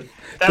weird.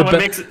 That's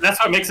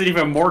what makes it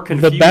even more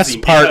confusing. The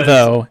best part,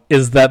 though,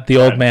 is that the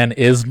old man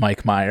is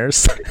Mike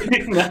Myers.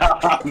 No.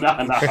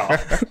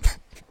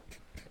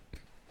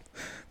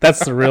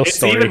 That's the real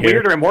story. It's even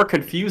weirder and more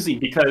confusing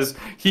because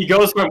he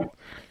goes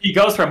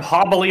from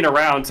hobbling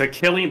around to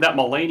killing that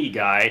Mulaney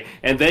guy,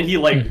 and then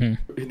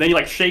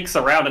he shakes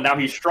around, and now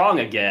he's strong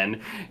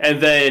again,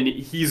 and then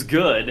he's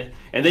good,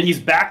 and then he's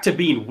back to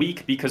being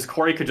weak because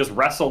Corey could just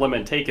wrestle him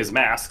and take his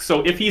mask.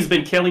 So if he's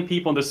been killing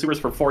people in the sewers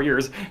for 4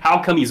 years,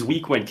 how come he's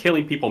weak when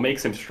killing people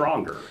makes him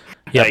stronger?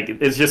 Yep. Like,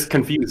 it's just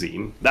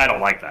confusing. I don't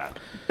like that.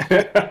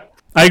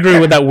 I agree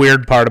with that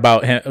weird part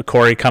about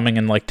Corey coming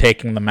and like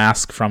taking the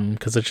mask from,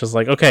 because it's just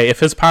like, okay, if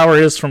his power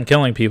is from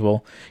killing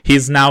people,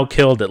 he's now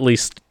killed at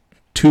least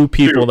 2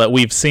 people that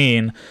we've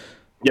seen.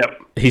 Yep.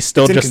 He's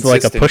still just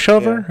like a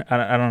pushover.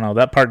 Yeah. I don't know.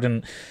 That part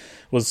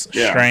was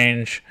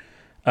strange.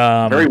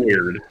 Very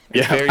weird.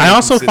 Yeah. I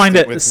also find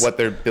it with what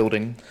they're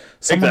building.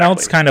 Someone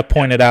else kind of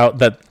pointed out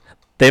that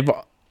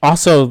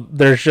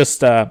there's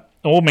just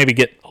we'll maybe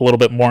get a little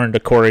bit more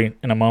into Corey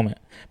in a moment,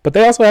 but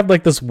they also have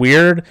like this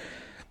weird,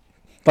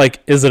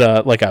 like, is it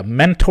a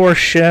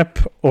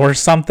mentorship or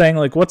something?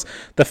 Like, what's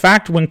the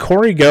fact when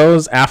Corey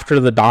goes after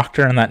the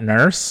doctor and that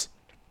nurse,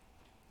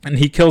 and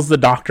he kills the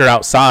doctor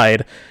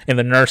outside, and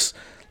the nurse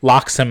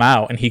locks him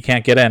out, and he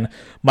can't get in,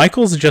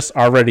 Michael's just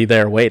already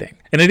there waiting.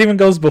 And it even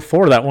goes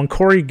before that. When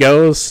Corey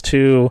goes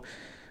to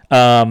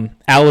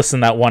Allison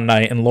that one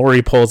night, and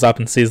Lori pulls up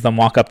and sees them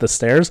walk up the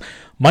stairs,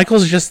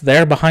 Michael's just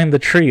there behind the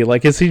tree.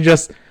 Like, is he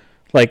just,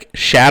 like,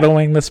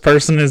 shadowing this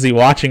person? Is he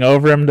watching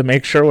over him to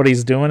make sure what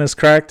he's doing is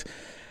correct?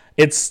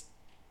 It's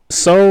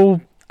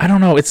so, I don't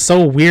know. It's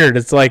so weird.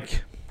 It's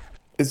like,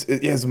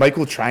 is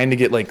Michael trying to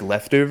get like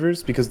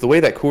leftovers? Because the way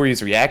that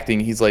Corey's reacting,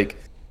 he's like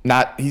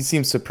not. He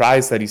seems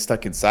surprised that he's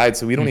stuck inside.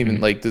 So we don't even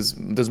like.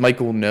 Does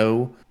Michael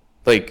know?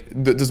 Like,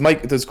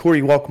 does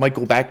Corey walk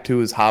Michael back to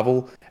his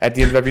hovel at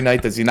the end of every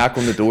night? Does he knock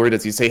on the door?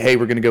 Does he say, "Hey,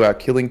 we're gonna go out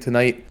killing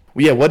tonight"?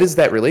 Well, yeah. What is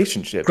that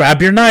relationship?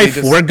 grab your knife.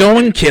 We're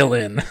going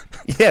killing.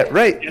 Yeah.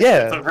 Right.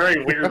 Yeah. It's a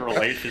very weird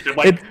relationship.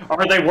 Like,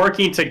 are they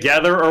working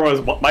together, or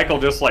was Michael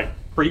just like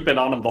creeping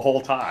on him the whole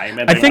time,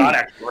 and they're not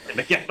actually working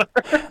together?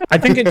 I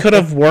think it could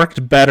have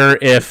worked better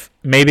if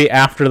maybe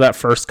after that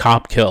first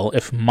cop kill,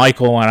 if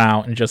Michael went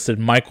out and just did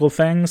Michael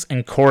things,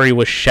 and Corey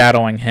was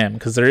shadowing him,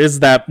 because there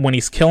is that when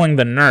he's killing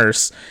the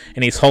nurse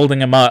and he's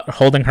holding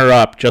her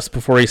up just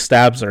before he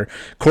stabs her.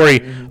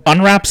 Corey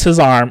unwraps his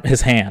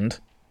hand,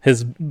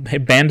 his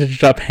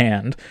bandaged up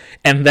hand,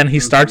 and then he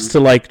starts to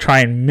like try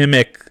and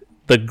mimic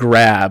the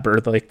grab or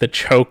like the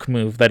choke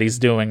move that he's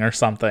doing or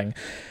something,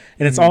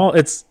 and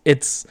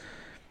it's.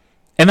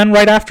 And then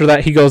right after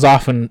that, he goes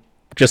off and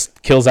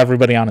just kills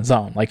everybody on his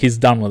own. Like, he's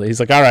done with it.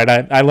 He's like, all right,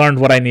 I learned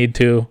what I need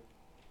to.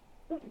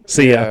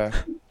 See ya.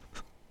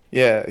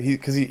 Yeah,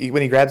 because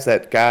when he grabs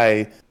that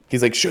guy,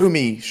 he's like, show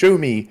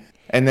me.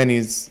 And then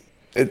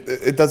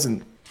it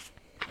doesn't,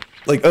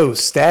 like,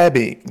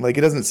 stabbing. Like,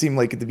 it doesn't seem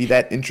like it to be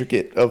that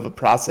intricate of a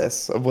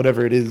process of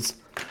whatever it is.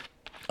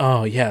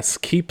 Oh, yes.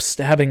 Keep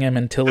stabbing him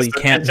until he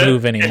can't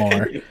move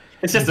anymore.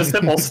 It's just a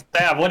simple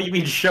stab. What do you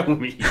mean, show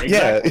me? Exactly.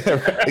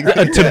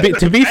 Yeah.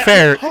 To be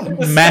fair,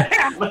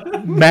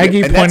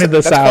 Maggie pointed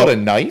this out. That's called a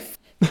knife?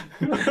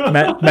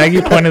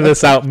 Maggie pointed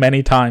this out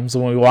many times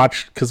when we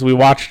watched, because we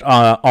watched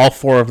all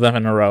 4 of them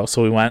in a row.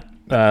 So we went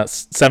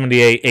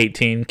 78,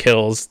 18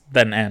 kills,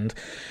 then end.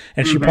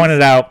 And she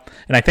pointed out,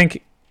 and I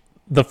think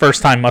the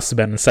first time must have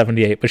been in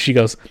 78, but she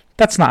goes,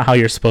 that's not how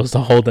you're supposed to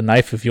hold a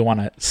knife if you want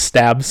to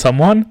stab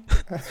someone.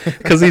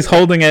 Because he's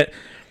holding it,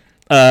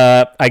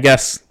 I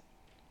guess,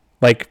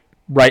 like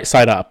right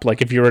side up,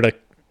 like if you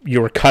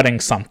were cutting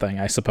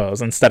something, I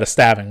suppose, instead of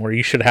stabbing, where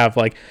you should have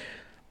like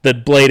the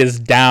blade is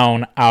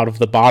down out of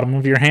the bottom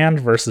of your hand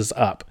versus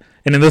up.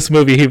 And in this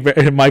movie,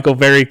 Michael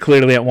very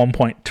clearly at one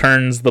point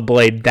turns the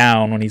blade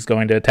down when he's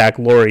going to attack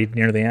Laurie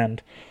near the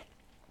end.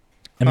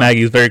 And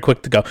Maggie's very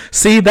quick to go,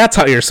 see, that's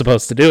how you're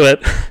supposed to do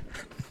it.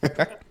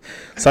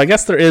 So I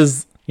guess there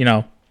is,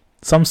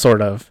 some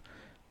sort of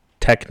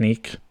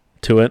technique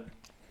to it.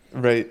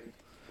 Right.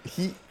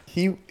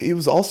 He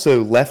was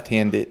also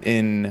left-handed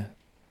in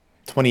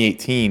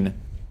 2018,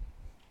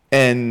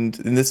 and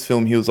in this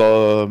film he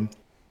was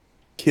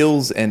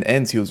kills and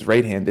ends. He was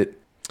right-handed,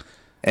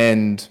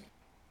 and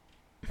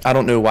I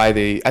don't know why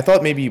I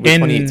thought maybe with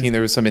 2018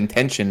 there was some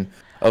intention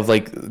of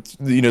like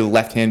the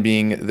left hand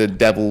being the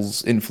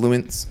devil's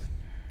influence,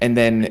 and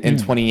then in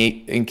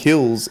 28 in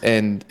kills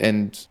and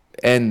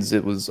ends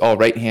it was all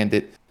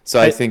right-handed. So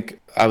I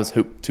think I was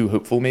too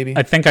hopeful, maybe.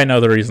 I think I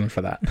know the reason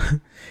for that.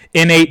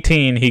 In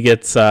 18, he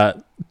gets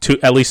at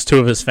least 2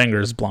 of his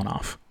fingers blown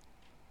off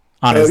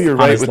on his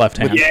left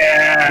hand.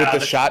 With the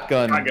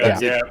shotgun.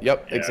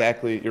 Yep,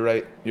 exactly. You're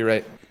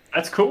right.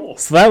 That's cool.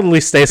 So that at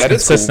least stays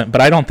consistent, cool. But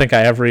I don't think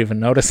I ever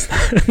even noticed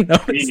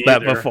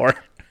that before.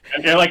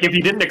 And like, if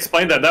you didn't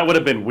explain that would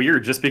have been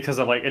weird, just because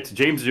of like, it's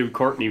James Jude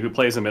Courtney who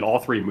plays him in all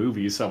 3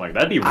 movies. So like,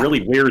 that'd be really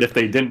weird if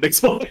they didn't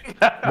explain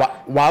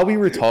that. While we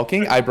were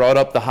talking, I brought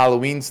up the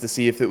Halloweens to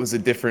see if it was a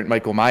different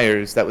Michael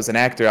Myers that was an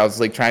actor. I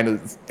was like trying to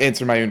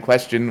answer my own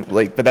question,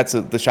 like, but that's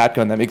the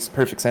shotgun. That makes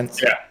perfect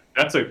sense. Yeah,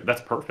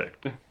 that's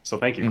perfect. So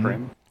thank you,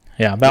 Krim.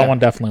 Yeah, that one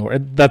definitely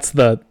worked. That's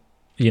the,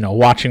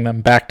 watching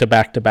them back to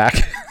back to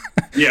back.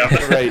 Yeah,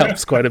 right.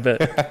 Helps quite a bit.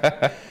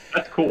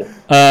 That's cool.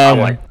 I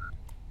like.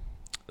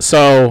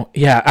 So,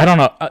 yeah, I don't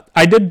know.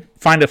 I did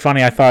find it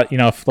funny. I thought,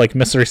 if like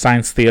Mystery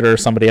Science Theater or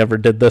somebody ever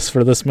did this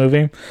for this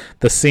movie,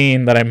 the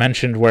scene that I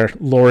mentioned where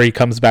Laurie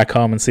comes back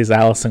home and sees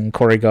Alice and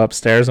Corey go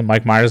upstairs and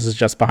Mike Myers is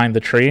just behind the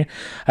tree,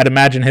 I'd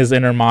imagine his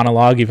inner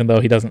monologue, even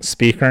though he doesn't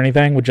speak or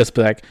anything, would just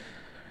be like,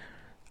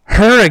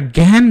 her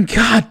again?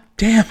 God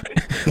damn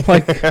it.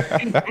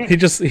 Like,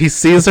 he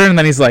sees her and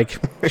then he's like,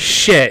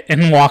 shit,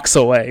 and walks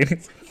away.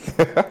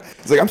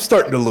 He's like, I'm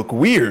starting to look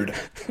weird.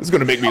 This is going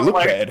to make me look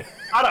bad.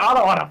 I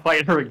don't want to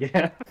fight her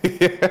again.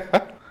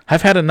 Yeah.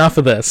 I've had enough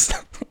of this.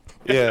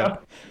 Yeah.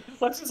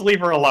 Let's just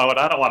leave her alone.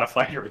 I don't want to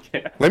fight her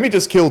again. Let me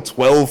just kill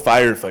 12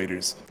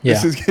 firefighters. Yeah.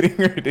 This is getting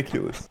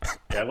ridiculous.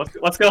 Yeah,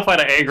 let's go fight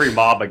an angry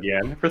mob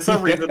again. For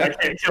some reason, I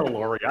can't kill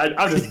Laurie.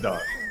 I'm just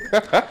done.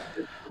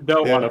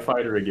 Don't want to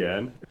fight her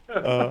again.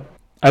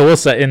 I will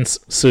say, in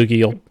Sugi,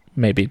 you'll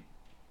maybe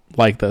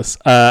like this.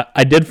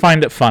 I did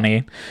find it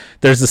funny.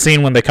 There's the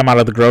scene when they come out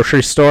of the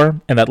grocery store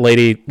and that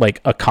lady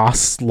like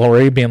accosts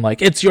Laurie, being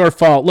like, it's your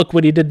fault, look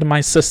what he did to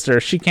my sister,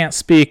 she can't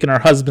speak and her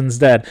husband's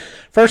dead.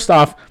 First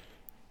off,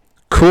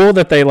 cool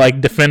that they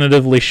like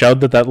definitively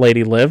showed that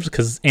lady lived,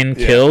 because in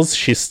kills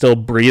she's still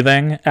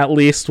breathing at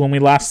least when we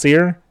last see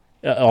her,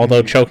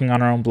 although choking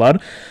on her own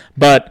blood.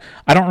 But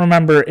I don't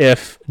remember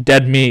if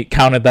dead meat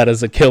counted that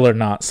as a kill or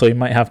not, so he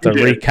might have to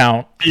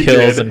recount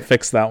kills and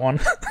fix that one.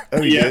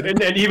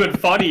 And even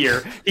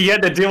funnier, he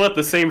had to deal with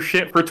the same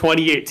shit for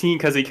 2018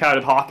 because he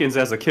counted Hawkins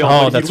as a kill.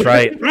 Oh, that's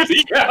right.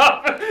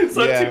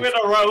 So 2 in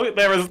a row,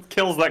 there was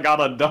kills that got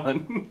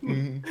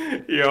undone.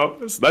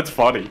 That's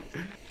funny.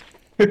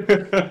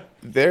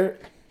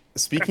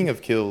 Speaking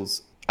of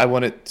kills, I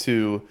wanted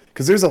to,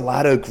 because there's a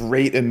lot of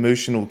great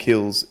emotional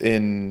kills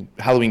in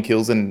Halloween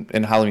Kills in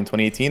Halloween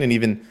 2018 and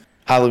even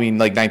Halloween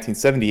like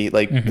 1978.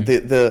 Like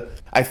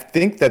I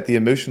think that the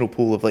emotional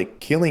pool of like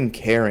killing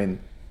Karen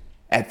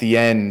at the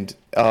end,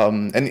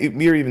 and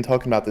we were even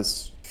talking about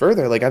this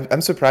further. Like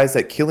I'm surprised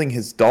that killing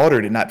his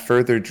daughter did not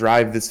further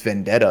drive this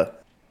vendetta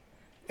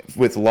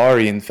with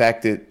Laurie. In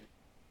fact, it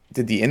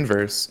did the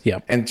inverse.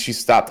 Yep. And she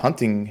stopped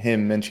hunting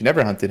him, and she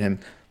never hunted him.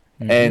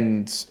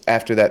 And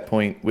after that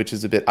point, which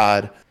is a bit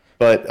odd,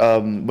 but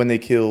when they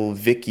kill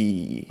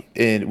Vicky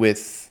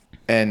there's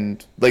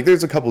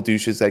a couple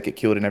douches that get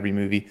killed in every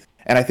movie,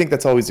 and I think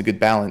that's always a good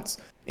balance.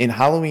 In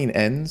Halloween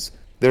Ends,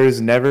 there is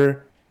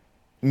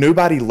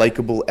nobody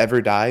likable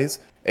ever dies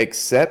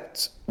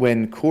except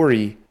when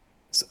Corey's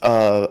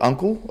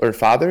uncle or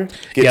father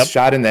gets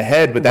shot in the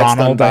head, but that's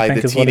Ronald, done by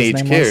the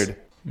teenage kid.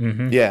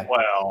 Yeah.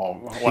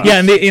 Well,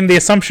 yeah, and the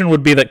assumption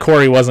would be that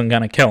Corey wasn't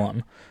going to kill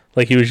him.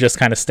 Like, he was just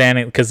kind of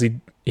standing because he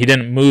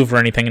didn't move or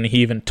anything, and he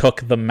even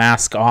took the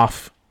mask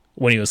off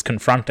when he was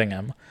confronting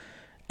him.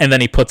 And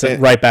then he puts it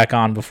right back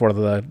on before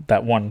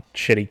that one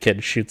shitty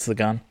kid shoots the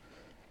gun.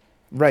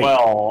 Right.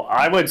 Well,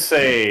 I would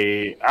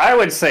say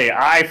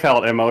I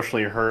felt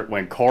emotionally hurt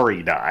when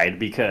Corey died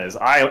because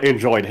I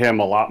enjoyed him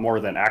a lot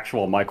more than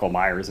actual Michael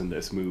Myers in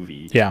this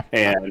movie. Yeah.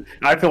 And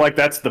I feel like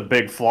that's the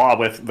big flaw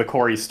with the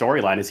Corey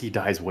storyline is he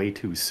dies way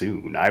too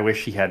soon. I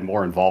wish he had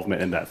more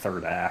involvement in that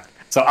third act.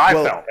 So I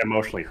felt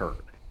emotionally hurt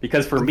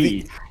because for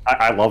me,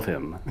 I love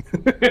him.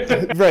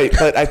 Right,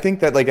 but I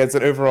think that like as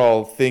an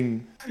overall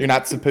thing, you're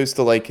not supposed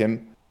to like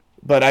him.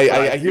 But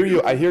I hear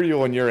you. I hear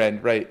you on your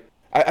end, right?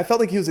 I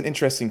felt like he was an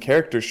interesting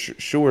character,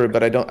 sure,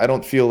 but I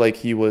don't feel like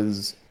he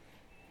wasn't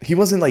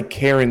like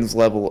Karen's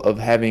level of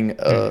having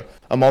a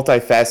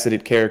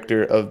multifaceted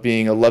character of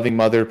being a loving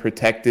mother,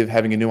 protective,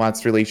 having a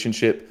nuanced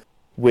relationship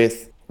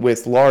with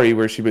Laurie,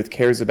 where she both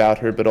cares about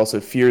her but also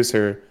fears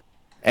her,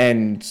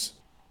 and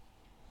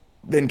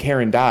then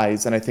Karen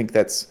dies, and I think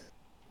that's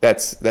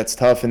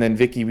tough. And then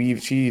Vicky,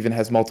 she even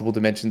has multiple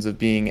dimensions of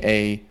being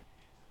a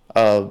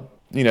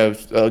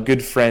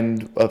good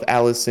friend of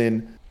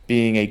Allison,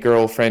 being a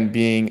girlfriend,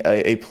 being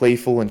a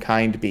playful and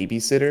kind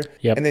babysitter.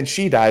 Yep. And then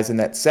she dies, and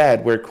that's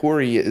sad. Where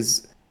Corey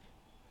is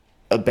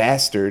a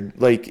bastard,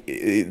 like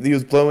he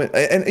was blowing,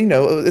 and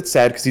it's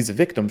sad because he's a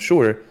victim,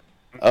 sure,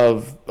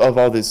 of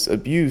all this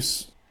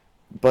abuse,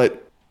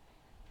 but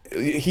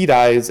he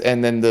dies,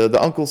 and then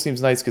the uncle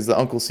seems nice because the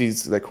uncle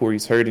sees that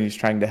Corey's hurt and he's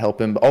trying to help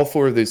him. But all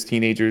four of those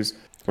teenagers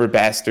were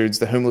bastards.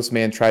 The homeless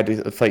man tried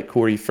to fight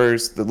Corey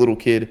first. The little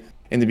kid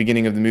in the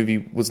beginning of the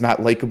movie was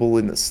not likable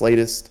in the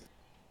slightest.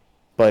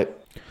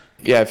 But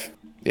yeah.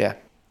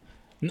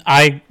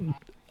 I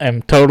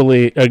am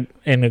totally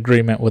in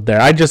agreement with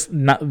there.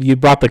 You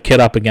brought the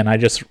kid up again. I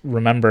just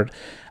remembered.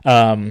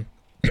 So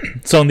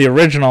in the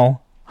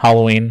original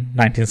Halloween,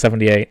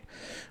 1978,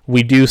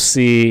 we do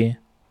see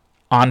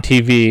on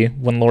TV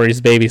when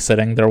Laurie's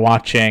babysitting, they're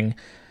watching,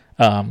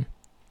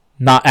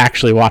 not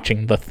actually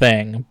watching The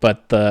Thing,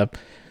 but the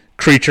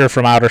Creature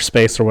from Outer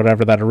Space or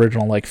whatever that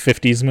original like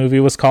 50s movie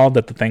was called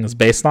that The Thing is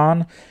based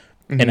on.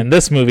 And in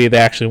this movie, they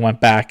actually went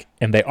back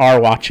and they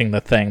are watching The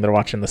Thing. They're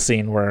watching the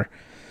scene where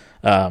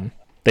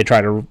they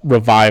try to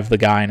revive the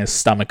guy and his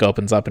stomach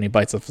opens up and he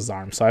bites off his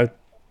arm. So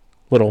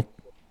little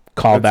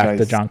callback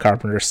to John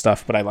Carpenter's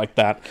stuff, but I like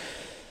that.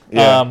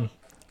 Yeah.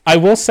 I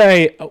will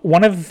say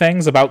one of the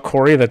things about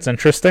Corey that's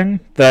interesting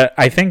that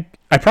I think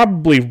I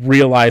probably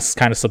realized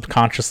kind of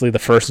subconsciously the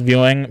first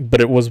viewing, but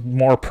it was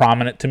more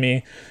prominent to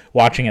me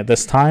watching it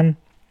this time.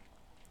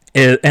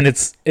 And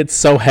it's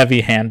so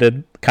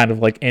heavy-handed, kind of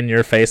like in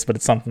your face, but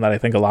it's something that I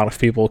think a lot of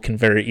people can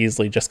very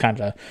easily just kind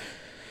of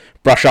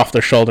brush off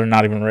their shoulder and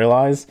not even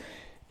realize,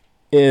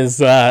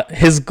 is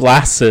his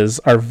glasses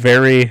are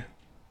very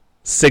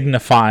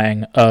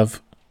signifying of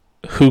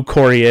who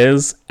Corey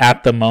is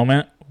at the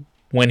moment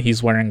when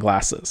he's wearing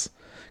glasses.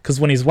 Because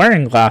when he's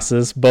wearing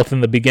glasses, both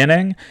in the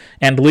beginning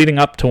and leading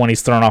up to when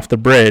he's thrown off the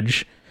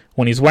bridge,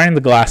 when he's wearing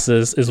the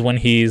glasses is when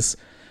he's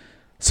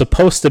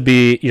supposed to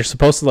be, you're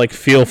supposed to like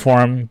feel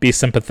for him, be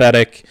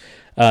sympathetic.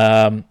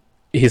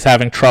 He's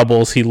having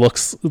troubles. He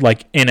looks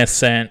like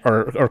innocent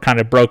or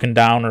kind of broken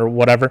down or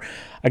whatever.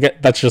 I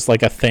get that's just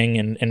like a thing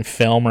in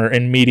film or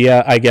in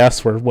media, I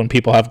guess, where when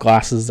people have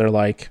glasses, they're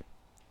like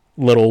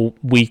little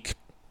weak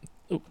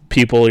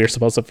people you're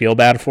supposed to feel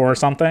bad for or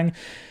something.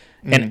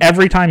 And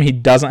every time he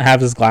doesn't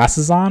have his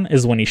glasses on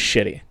is when he's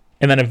shitty.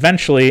 And then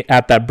eventually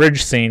at that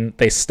bridge scene,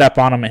 they step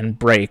on him and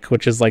break,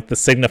 which is like the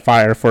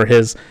signifier for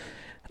his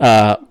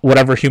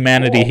whatever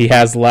humanity he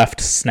has left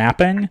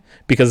snapping,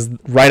 because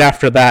right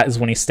after that is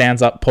when he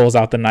stands up, pulls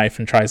out the knife,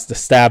 and tries to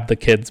stab the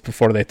kids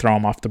before they throw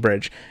him off the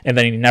bridge, and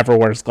then he never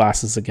wears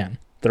glasses again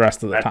the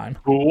rest of the time.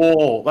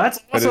 Cool. That's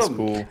awesome. That is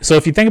cool. So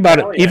if you think about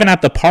it, even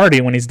at the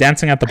party, when he's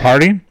dancing at the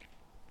party,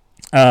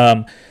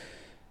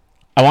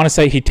 I want to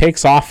say he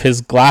takes off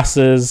his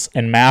glasses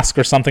and mask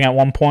or something at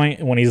one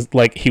point when he's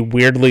like, he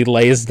weirdly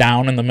lays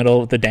down in the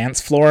middle of the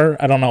dance floor.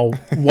 I don't know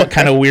what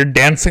kind of weird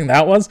dancing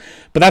that was,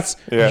 but that's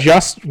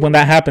just when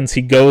that happens.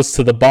 He goes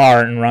to the bar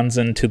and runs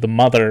into the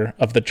mother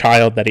of the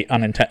child that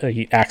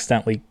he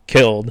accidentally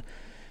killed.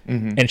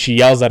 And she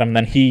yells at him.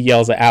 Then he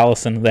yells at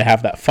Allison. They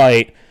have that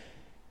fight.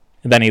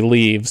 And then he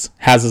leaves,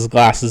 has his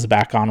glasses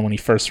back on when he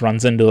first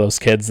runs into those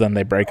kids. Then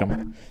they break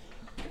them.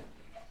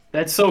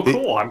 That's so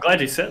cool. I'm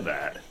glad you said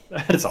that.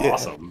 That's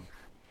awesome.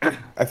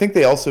 I think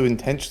they also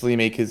intentionally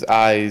make his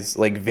eyes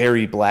like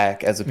very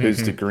black as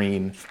opposed to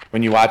green.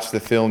 When you watch the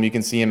film, you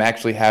can see him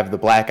actually have the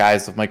black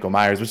eyes of Michael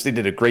Myers, which they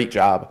did a great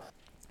job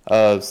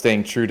of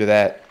staying true to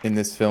that in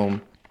this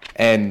film.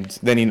 And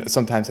then he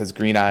sometimes has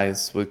green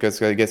eyes because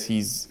I guess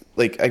he's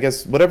like, I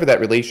guess whatever that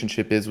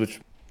relationship is, which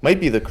might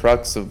be the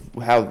crux of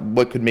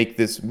what could make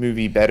this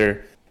movie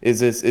better,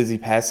 is he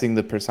passing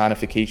the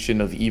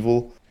personification of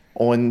evil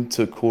on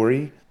to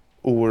Corey,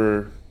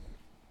 or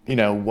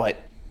what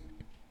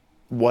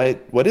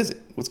is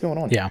it? What's going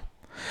on? Yeah.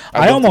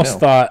 I almost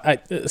thought,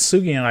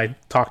 Sugi and I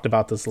talked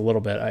about this a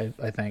little bit,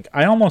 I think.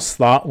 I almost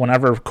thought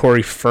whenever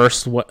Corey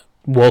first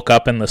woke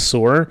up in the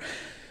sewer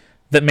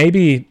that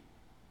maybe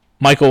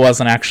Michael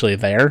wasn't actually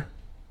there,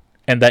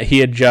 and that he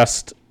had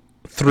just,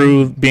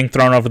 through being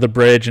thrown over the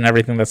bridge and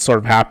everything that sort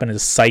of happened,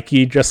 his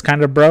psyche just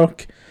kind of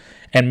broke.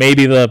 And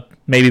maybe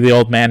the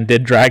old man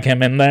did drag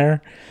him in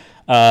there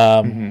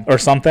or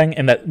something,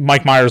 and that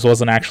Mike Myers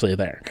wasn't actually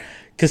there.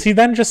 Because he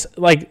then just,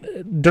 like,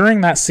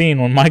 during that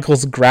scene when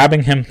Michael's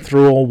grabbing him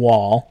through a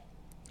wall,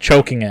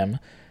 choking him,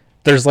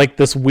 there's, like,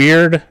 this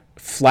weird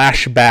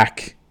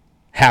flashback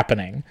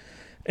happening.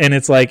 And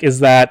it's like, is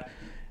that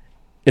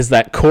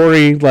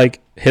Corey, like,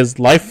 his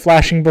life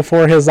flashing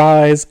before his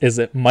eyes? Is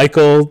it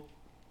Michael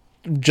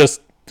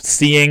just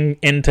seeing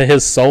into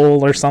his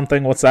soul or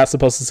something? What's that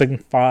supposed to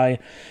signify?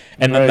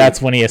 And then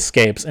that's when he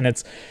escapes.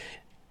 And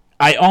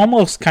I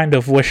almost kind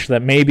of wish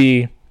that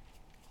maybe...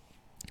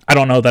 I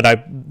don't know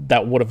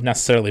that would have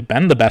necessarily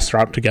been the best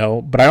route to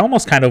go, but I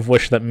almost kind of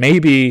wish that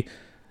maybe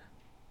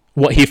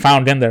what he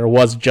found in there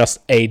was just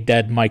a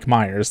dead Mike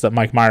Myers, that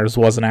Mike Myers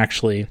wasn't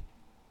actually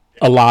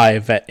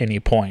alive at any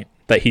point,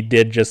 that he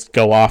did just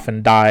go off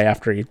and die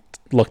after he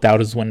looked out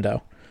his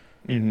window.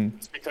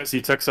 It's because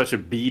he took such a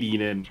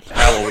beating in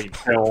Halloween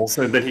Kills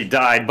and then he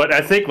died. But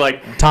I think,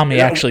 like, Tommy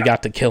actually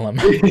got to kill him.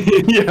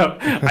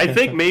 I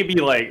think maybe,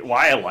 like,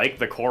 why I like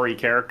the Corey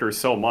character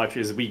so much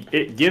is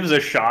it gives a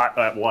shot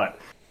at what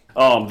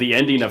the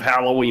ending of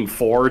Halloween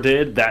 4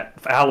 did, that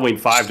Halloween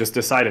 5 just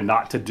decided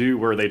not to do,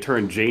 where they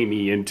turned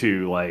Jamie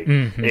into, like,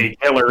 a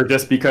killer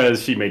just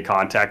because she made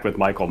contact with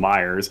Michael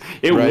Myers.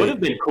 It would have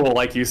been cool,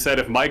 like you said,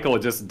 if Michael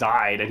had just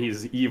died and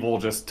his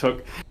evil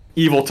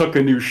took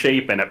a new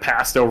shape and it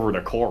passed over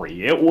to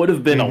Corey. It would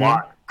have been a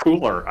lot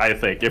cooler, I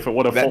think, if it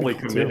would have fully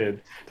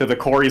committed to the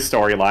Corey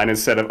storyline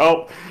instead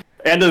of,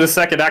 end of the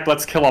second act,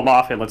 let's kill him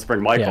off and let's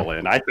bring Michael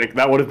in. I think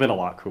that would have been a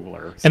lot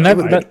cooler. So and I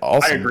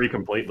agree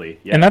completely.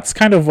 Yeah. And that's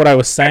kind of what I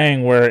was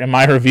saying, where in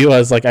my review I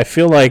was like, I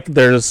feel like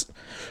there's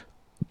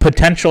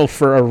potential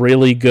for a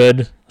really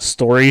good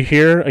story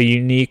here, a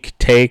unique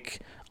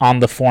take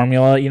on the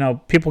formula.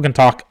 People can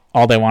talk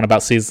all they want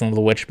about Season of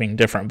the Witch being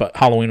different, but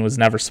Halloween was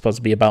never supposed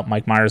to be about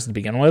Mike Myers to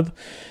begin with.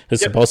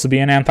 It's supposed to be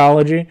an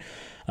anthology.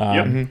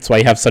 That's why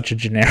you have such a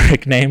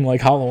generic name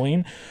like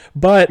Halloween.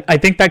 But I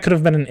think that could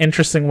have been an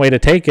interesting way to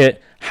take it.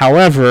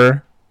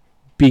 However,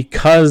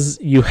 because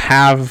you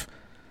have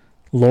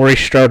Laurie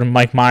Strode and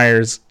Mike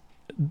Myers,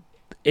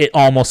 it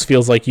almost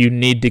feels like you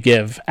need to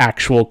give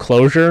actual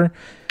closure,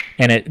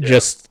 and they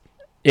just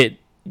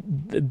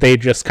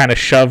kind of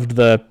shoved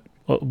the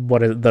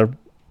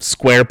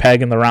square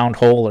peg in the round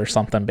hole or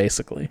something,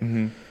 basically.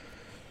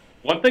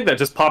 One thing that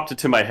just popped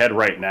into my head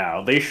right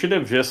now, they should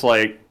have just,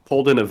 like,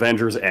 pulled in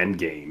Avengers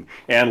Endgame,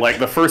 and, like,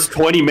 the first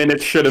 20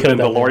 minutes should have been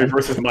the Laurie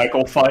versus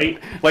Michael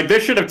fight. Like,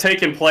 this should have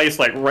taken place,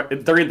 like,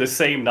 during the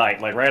same night,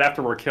 like, right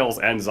after where Kills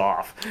ends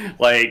off.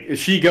 Like,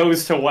 she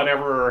goes to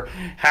whatever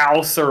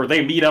house, or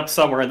they meet up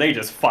somewhere, and they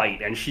just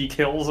fight, and she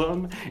kills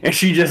him, and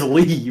she just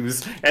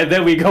leaves, and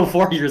then we go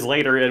 4 years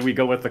later, and we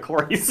go with the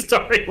Corey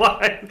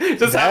storyline.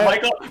 Just have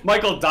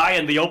Michael die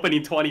in the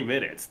opening 20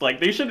 minutes. Like,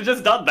 they should have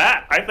just done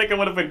that. I think it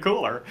would have been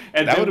cooler.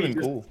 And that would have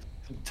been cool.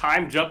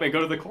 Time jump and go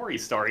to the Corey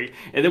story,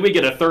 and then we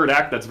get a third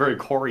act that's very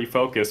Corey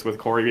focused, with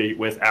Corey,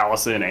 with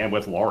Allison, and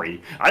with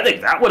Laurie. I think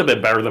that would have been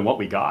better than what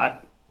we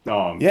got. In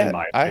my opinion.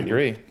 I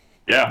agree.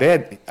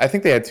 Yeah, I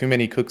think they had too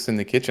many cooks in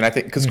the kitchen. I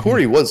think because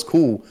Corey was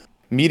cool.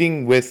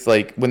 Meeting with,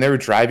 like, when they were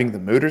driving the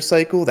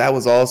motorcycle, that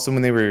was awesome.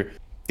 When they were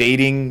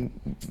dating,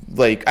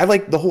 like, I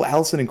like the whole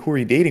Allison and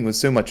Corey dating was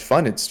so much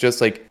fun. It's just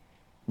like,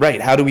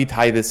 right, how do we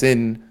tie this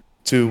in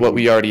to what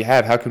we already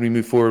have? How can we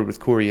move forward with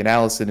Corey and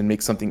Allison and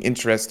make something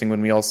interesting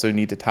when we also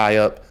need to tie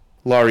up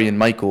Laurie and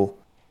Michael?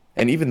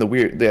 And even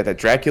that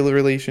Dracula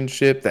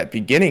relationship, that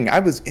beginning, I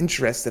was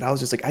interested. I was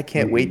just like, I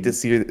can't wait to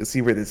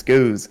see where this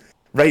goes.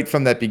 Right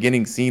from that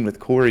beginning scene with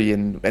Corey,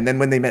 and then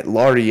when they met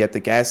Laurie at the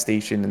gas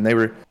station, and they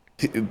were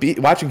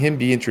watching him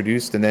be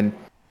introduced, and then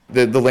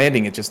the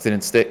landing, it just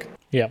didn't stick.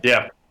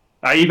 Yeah.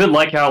 I even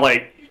like how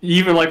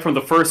from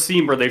the first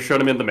scene where they showed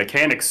him in the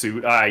mechanic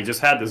suit, I just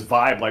had this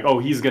vibe like, oh,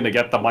 he's going to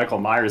get the Michael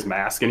Myers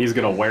mask and he's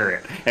going to wear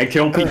it and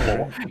kill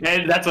people.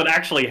 And that's what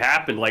actually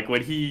happened. Like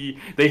when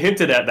they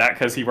hinted at that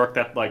because he worked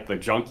at like the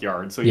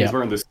junkyard. So he was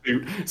wearing the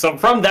suit. So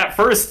from that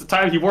first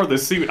time he wore the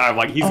suit, I'm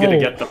like, he's going to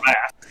get the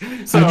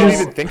mask. So I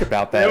didn't even think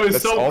about that. It was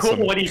That's so awesome.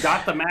 cool when he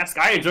got the mask.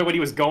 I enjoyed when he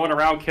was going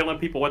around killing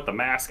people with the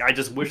mask. I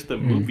just wish the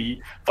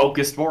movie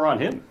focused more on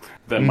him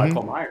than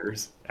Michael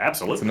Myers.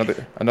 Absolutely. That's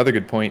another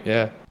good point.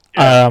 Yeah.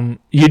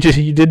 You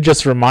did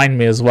just remind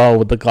me as well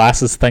with the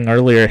glasses thing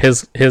earlier.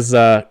 His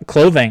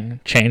clothing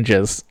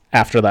changes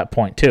after that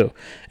point too.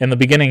 In the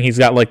beginning, he's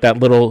got like that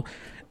little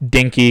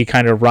dinky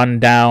kind of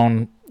run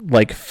down,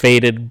 like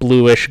faded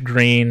bluish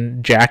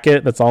green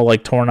jacket that's all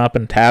like torn up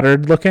and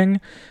tattered looking.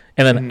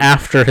 And then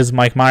after his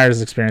Mike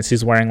Myers experience,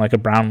 he's wearing like a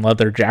brown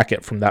leather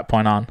jacket from that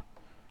point on.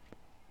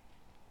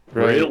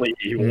 Really?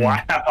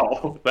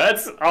 Wow.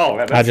 That's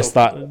I just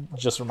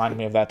just reminded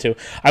me of that too.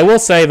 I will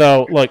say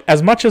though, look,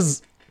 as much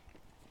as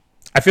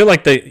I feel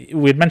like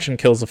we had mentioned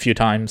kills a few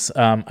times,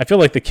 I feel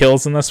like the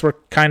kills in this were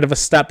kind of a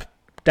step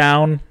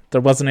down.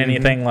 There wasn't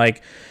anything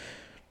like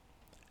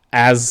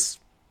as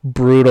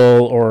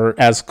brutal or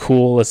as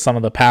cool as some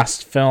of the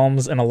past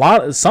films,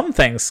 and some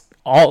things,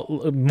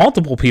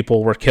 multiple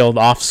people were killed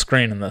off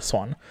screen in this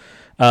one.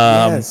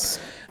 Yes.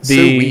 So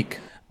weak.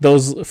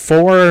 Those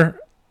 4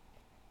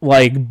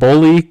 like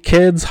bully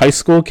kids, high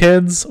school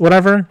kids,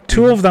 whatever,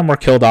 2 of them were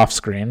killed off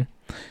screen.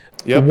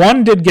 Yep.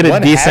 One did get a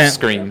decent half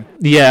screen.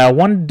 Yeah,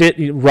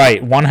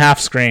 one half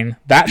screen.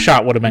 That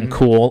shot would have been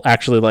cool,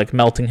 actually, like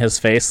melting his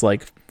face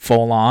like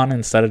full on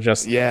instead of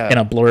just in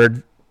a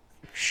blurred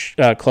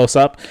close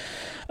up.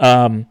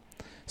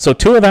 So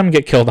 2 of them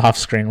get killed off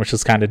screen, which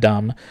is kind of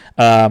dumb.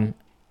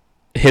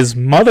 His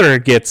mother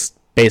gets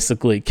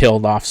basically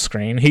killed off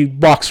screen. He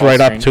walks right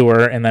up to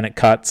her, and then it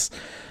cuts.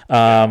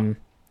 So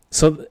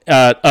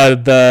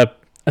the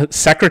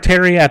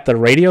secretary at the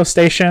radio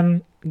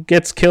station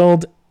gets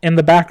killed in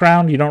the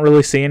background. You don't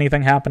really see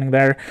anything happening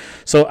there.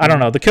 So I don't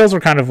know. The kills were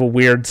kind of a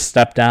weird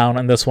step down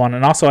in this one.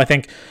 And also I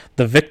think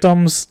the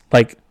victims,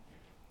 like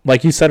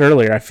you said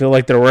earlier, I feel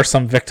like there were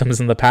some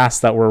victims in the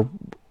past that were,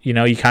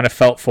 you kind of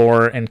felt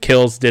for, and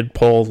kills did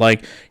pull,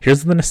 like,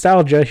 here's the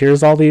nostalgia,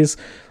 here's all these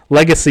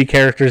legacy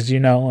characters,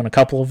 and a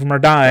couple of them are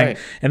dying. Right.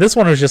 And this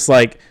one was just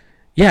like,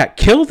 yeah,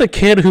 kill the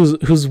kid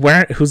who's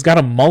got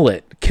a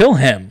mullet. Kill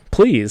him,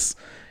 please.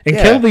 And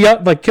kill the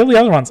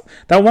other ones.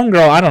 That one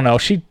girl, I don't know,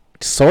 she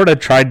sort of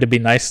tried to be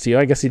nice to you.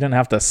 I guess you didn't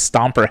have to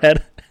stomp her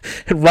head,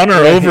 run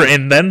her over,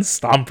 and then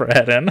stomp her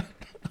head in.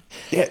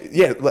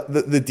 Yeah.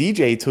 The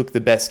DJ took the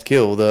best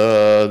kill.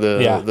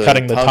 The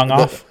cutting the tongue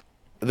off.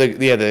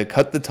 The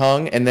cut the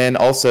tongue, and then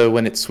also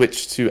when it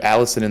switched to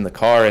Allison in the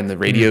car and the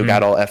radio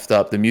got all effed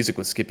up, the music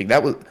was skipping.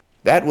 That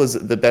was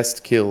the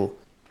best kill.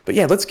 But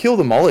yeah, let's kill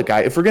the mullet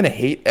guy. If we're gonna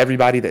hate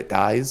everybody that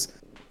dies,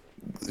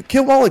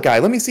 kill mullet guy.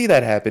 Let me see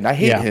that happen. I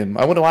hate him.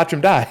 I want to watch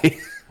him die.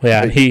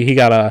 Yeah, he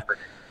got a.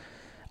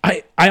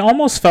 I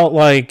almost felt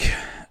like,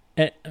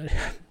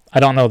 I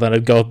don't know that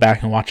I'd go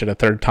back and watch it a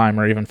third time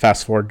or even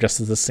fast forward just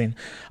as this scene.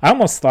 I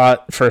almost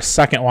thought for a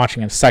second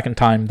watching it a second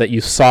time that you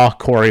saw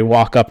Corey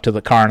walk up to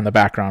the car in the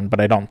background, but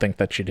I don't think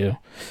that you do,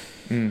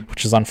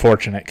 which is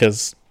unfortunate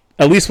because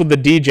at least with the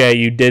DJ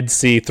you did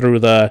see through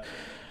the,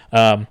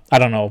 I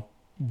don't know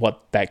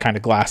what that kind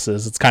of glass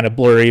is. It's kind of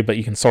blurry, but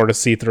you can sort of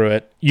see through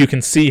it. You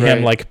can see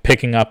him like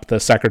picking up the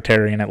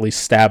secretary and at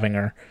least stabbing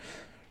her.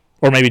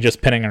 Or maybe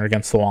just pinning her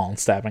against the wall and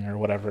stabbing her,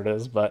 whatever it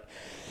is. But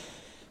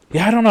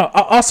yeah, I don't know.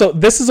 Also,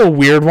 this is a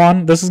weird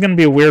one. This is going to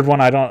be a weird one.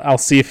 I'll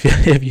see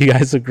if you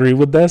guys agree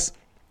with this.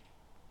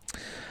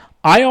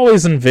 I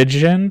always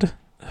envisioned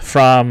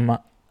from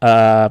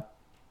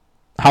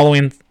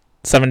Halloween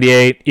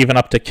 78, even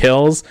up to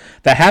Kills,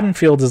 that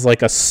Haddonfield is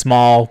like a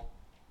small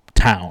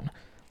town.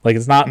 Like,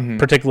 it's not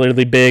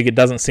particularly big. It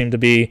doesn't seem to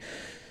be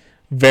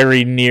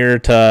very near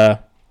to,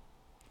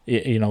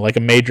 like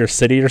a major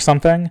city or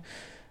something.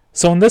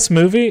 So in this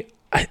movie,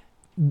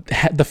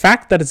 the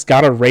fact that it's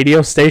got a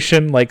radio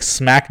station like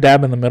smack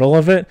dab in the middle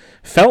of it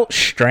felt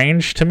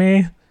strange to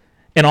me.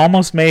 It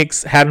almost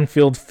makes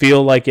Haddonfield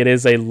feel like it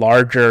is a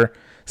larger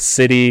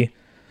city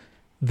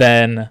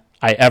than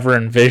I ever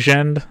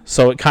envisioned.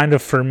 So it kind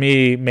of, for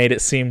me, made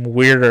it seem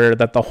weirder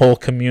that the whole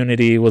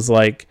community was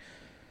like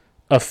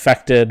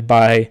affected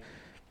by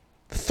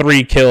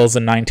 3 kills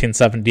in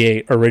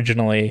 1978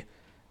 originally,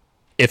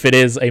 if it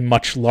is a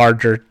much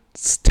larger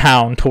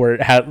town to where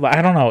it had,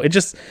 I don't know,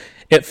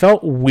 it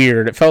felt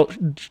weird. It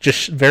felt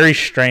just very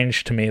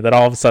strange to me that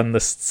all of a sudden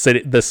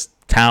this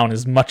town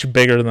is much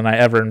bigger than I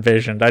ever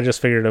envisioned. I just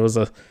figured it was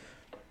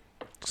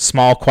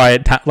small,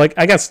 quiet town. Like,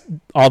 I guess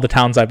all the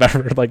towns I've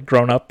ever like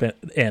grown up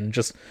in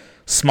just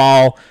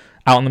small,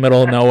 out in the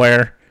middle of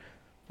nowhere.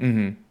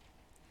 Mm-hmm.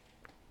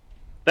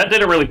 That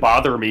didn't really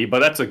bother me, but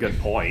that's a good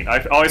point.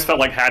 I've always felt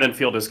like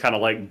Haddonfield is kind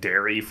of like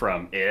Derry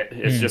from It.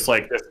 It's just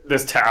like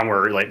this town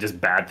where like just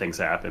bad things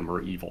happen,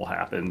 where evil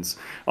happens.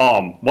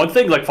 One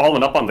thing, like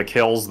following up on the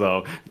kills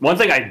though, one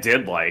thing I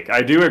did like,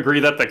 I do agree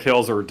that the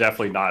kills are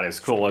definitely not as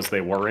cool as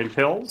they were in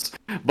Kills,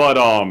 but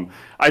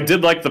I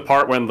did like the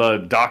part when the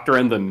doctor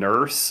and the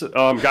nurse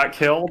got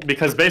killed,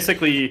 because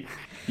basically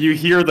you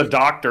hear the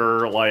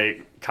doctor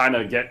like kind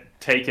of get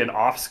taken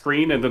off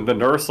screen, and then the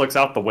nurse looks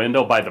out the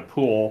window by the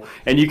pool,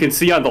 and you can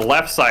see on the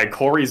left side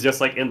Corey's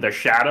just like in the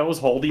shadows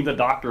holding the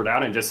doctor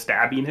down and just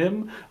stabbing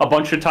him a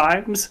bunch of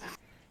times.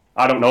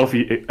 I don't know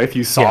if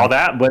you saw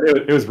that, but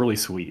it was really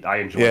sweet. I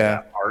enjoyed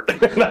that part.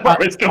 That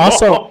part was cool.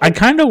 Also, I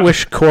kind of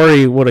wish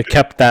Corey would have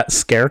kept that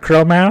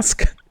scarecrow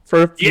mask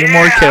for a few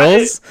more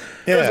kills.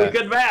 It was a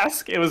good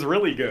mask. It was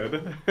really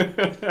good.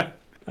 But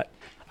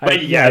I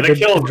the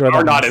kills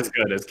are not mask. as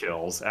good as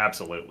Kills.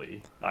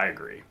 Absolutely, I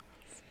agree.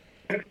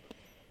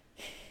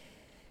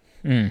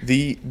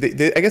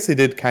 I guess they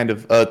did kind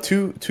of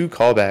two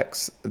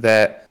callbacks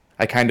that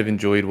I kind of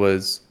enjoyed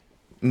was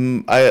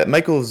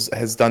Michaels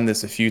has done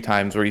this a few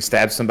times where he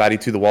stabs somebody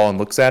to the wall and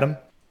looks at him.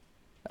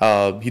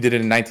 He did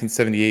it in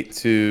 1978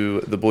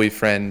 to the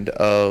boyfriend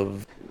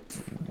of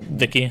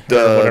Vicky,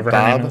 or whatever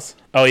Bob. her name is.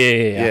 Oh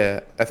yeah.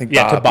 I think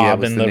Yeah, Bob, to Bob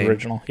was in the name.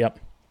 original. Yep.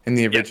 In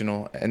the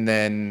original, and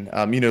then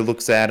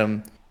looks at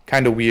him,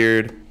 kind of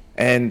weird,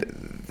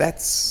 and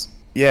that's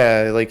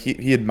like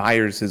he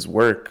admires his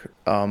work,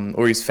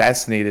 or he's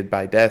fascinated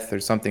by death or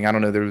something. I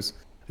don't know. There was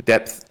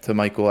depth to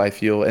Michael, I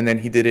feel, and then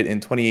he did it in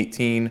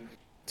 2018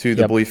 to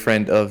the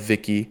boyfriend of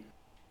Vicky.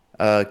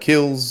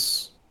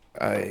 Kills.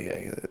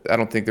 I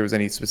don't think there was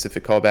any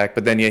specific callback,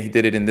 but then he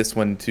did it in this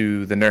one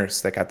to the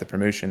nurse that got the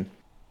promotion,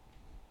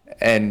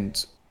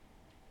 and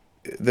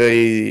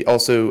they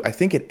also, I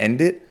think it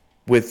ended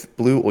with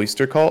Blue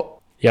Oyster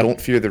Cult, Don't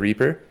Fear the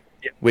Reaper,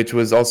 which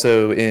was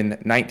also in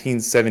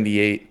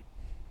 1978,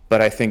 but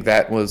I think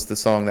that was the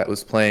song that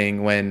was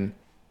playing when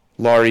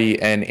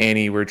Laurie and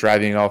Annie were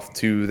driving off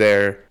to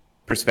their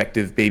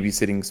respective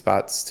babysitting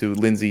spots, to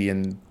Lindsay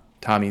and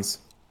Tommy's.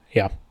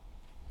 Yeah.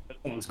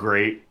 That one was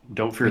great.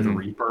 Don't Fear the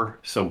Reaper.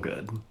 So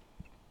good.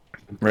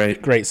 Right.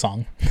 Great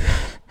song.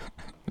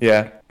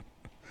 Yeah.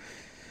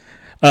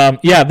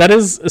 That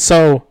is,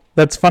 so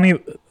that's funny.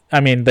 I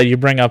mean, that you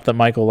bring up that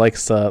Michael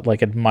likes to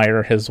like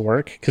admire his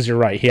work, because you're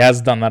right, he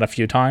has done that a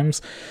few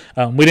times.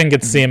 We didn't get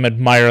to see him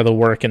admire the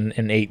work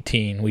in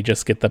 18. We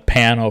just get the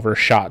pan over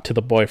shot to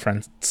the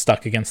boyfriend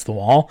stuck against the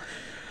wall.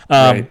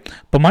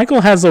 But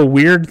Michael has a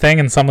weird thing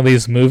in some of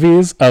these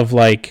movies of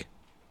like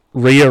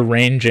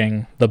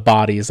rearranging the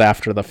bodies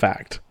after the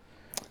fact,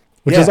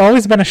 which has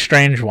always been a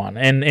strange one.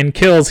 And in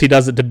Kills, he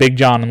does it to Big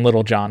John and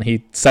Little John.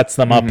 He sets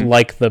them up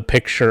like the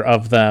picture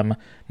of them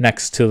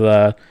next to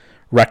the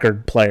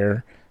record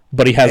player,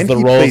 but he has the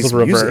roles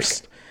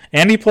reversed.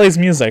 And he plays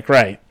music,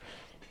 right?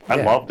 I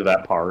loved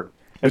that part.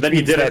 And then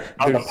he did it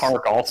on the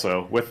park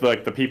also with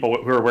like the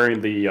people who are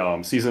wearing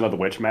the Season of the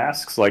Witch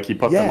masks. Like he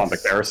put them on the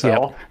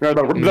carousel. No,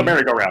 the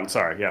merry-go-round.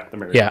 Sorry, the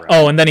merry-go-round.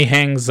 Oh, and then he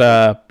hangs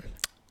what's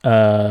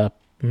her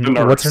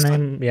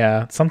name?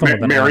 Yeah, something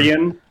with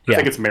Marion. I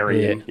think it's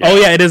Marion. Yeah. Oh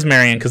yeah, it is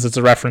Marion, because it's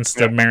a reference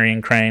to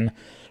Marion Crane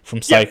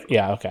from Psych.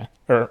 Yeah, okay.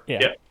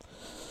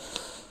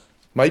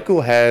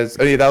 Michael has.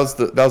 Oh yeah,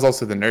 that was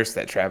also the nurse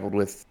that traveled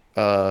with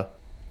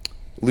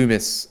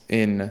Loomis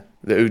in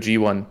the OG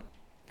one,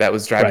 that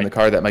was driving the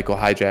car that Michael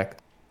hijacked.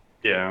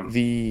 Yeah.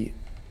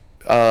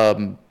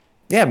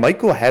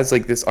 Michael has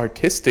like this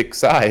artistic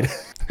side.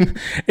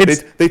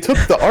 They took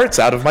the arts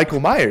out of Michael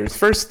Myers.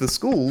 First the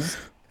schools,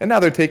 and now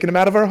they're taking him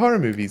out of our horror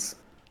movies.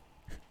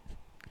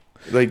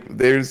 Like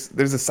there's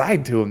a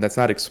side to him that's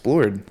not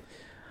explored.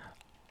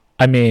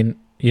 I mean,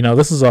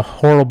 this is a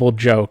horrible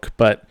joke,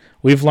 but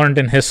we've learned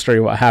in history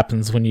what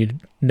happens when you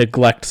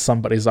neglect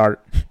somebody's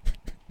art.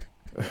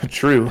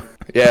 True.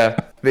 Yeah.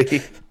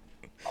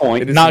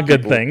 Not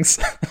good things.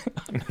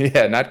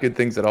 Yeah, not good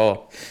things at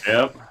all.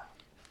 Yep.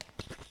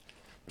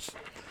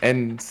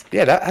 And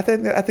I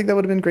think that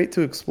would have been great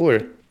to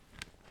explore.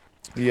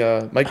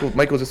 The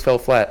Michael just fell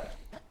flat.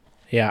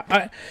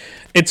 Yeah,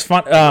 it's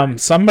fun.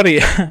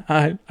 Somebody,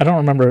 I don't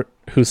remember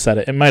who said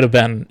it. It might have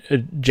been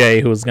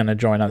Jay, who was going to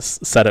join us,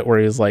 said it, where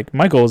he was like,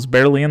 Michael was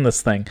barely in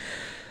this thing.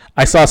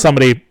 I saw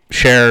somebody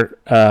share,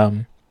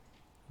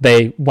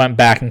 they went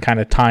back and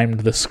kind of timed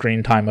the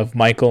screen time of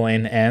Michael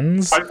in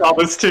Ends. I saw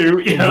this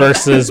too. Yeah.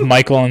 Versus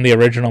Michael in the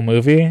original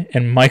movie.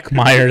 And Mike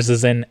Myers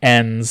is in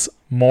Ends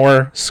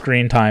more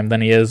screen time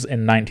than he is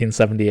in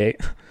 1978.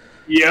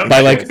 Yeah. By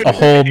like a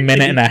whole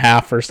minute and a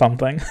half or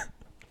something.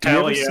 Do you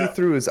ever see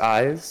through his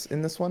eyes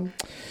in this one?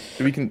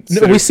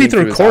 We see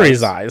through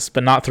Corey's eyes,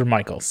 but not through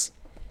Michael's.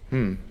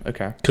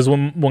 Okay. Because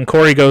when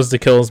Corey goes to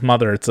kill his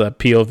mother, it's a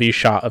POV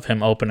shot of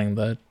him opening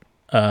the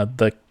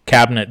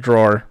cabinet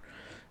drawer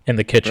in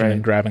the kitchen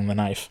and grabbing the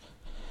knife.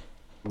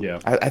 Yeah.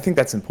 I think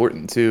that's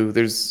important too.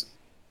 There's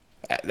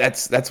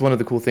that's one of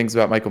the cool things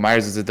about Michael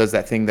Myers is it does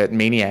that thing that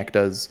Maniac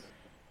does,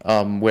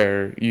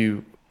 where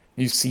you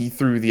see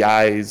through the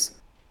eyes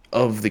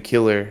of the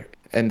killer,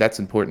 and that's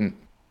important.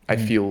 I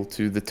feel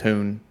to the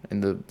tone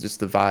and the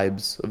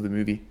vibes of the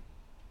movie.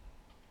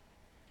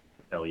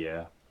 Hell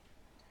yeah.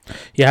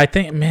 Yeah, I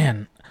think,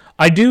 man,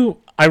 I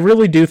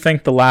really do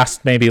think the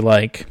last maybe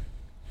like,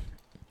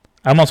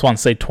 I almost want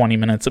to say 20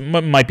 minutes. It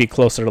might be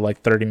closer to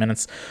like 30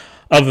 minutes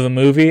of the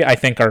movie, I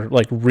think are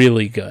like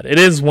really good. It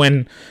is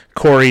when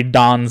Corey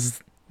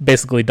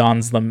basically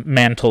dons the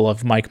mantle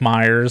of Mike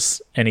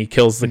Myers, and he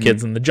kills the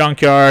kids in the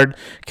junkyard,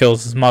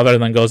 kills his mother,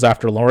 then goes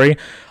after Laurie.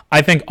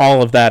 I think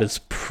all of that is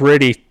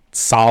pretty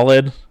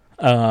solid.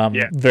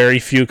 Very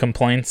few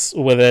complaints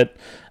with it.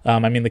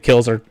 I mean, the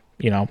kills are,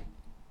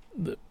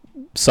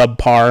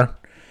 subpar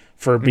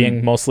for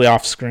being mostly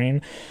off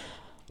screen.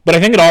 But I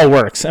think it all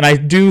works, and I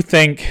do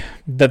think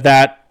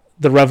that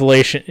the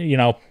revelation,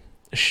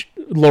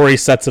 Laurie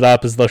sets it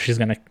up as though she's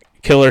going to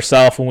kill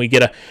herself, and we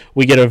get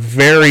a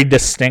very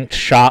distinct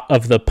shot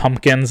of the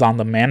pumpkins on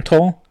the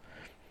mantle,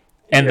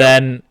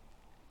 and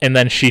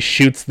then she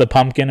shoots the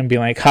pumpkin and be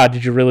like,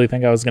 did you really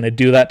think I was going to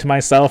do that to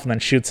myself? And then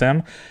shoots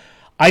him.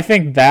 I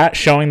think that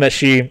showing that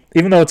she,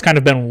 even though it's kind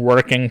of been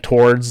working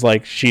towards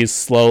like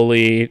she's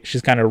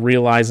kind of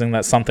realizing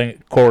that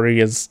Corey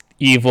is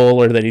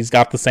evil, or that he's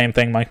got the same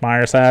thing Mike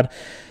Myers had,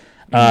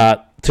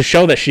 to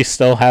show that she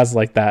still has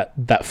like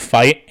that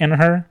fight in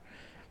her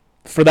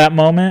for that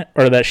moment,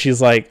 or that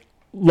she's like,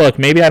 look,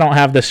 maybe I don't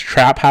have this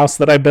trap house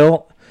that I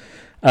built,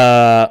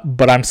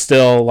 but I'm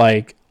still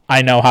like,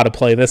 I know how to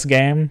play this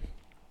game.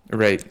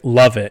 Right.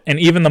 Love it. And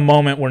even the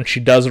moment when she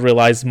does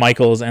realize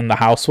Michael is in the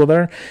house with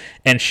her,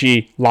 and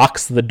she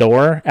locks the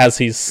door as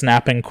he's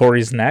snapping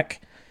Corey's neck,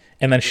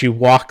 and then she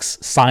walks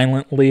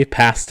silently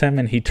past him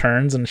and he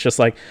turns, and it's just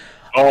like,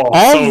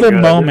 all the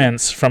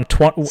moments from in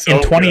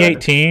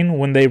 2018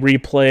 when they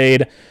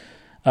replayed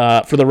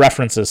for the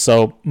references.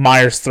 So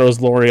Myers throws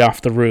Laurie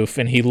off the roof,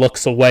 and he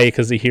looks away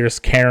because he hears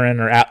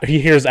he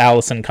hears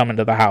Allison come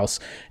into the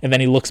house, and then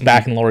he looks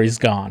back and Laurie's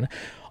gone.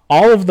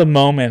 All of the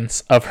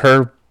moments of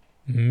her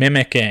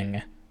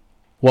mimicking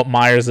what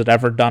Myers had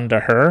ever done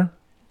to her,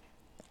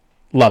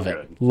 love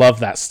it. Love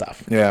that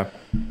stuff. Yeah,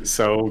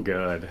 so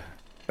good.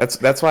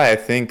 That's why I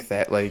think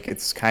that like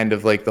it's kind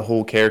of like the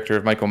whole character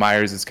of Michael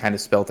Myers is kind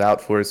of spelt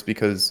out for us,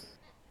 because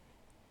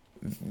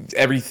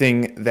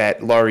everything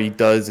that Laurie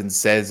does and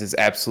says is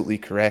absolutely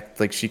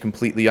correct. Like, she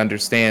completely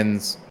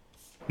understands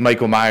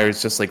Michael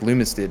Myers just like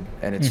Loomis did,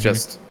 and it's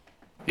just,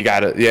 you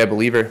gotta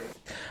believe her.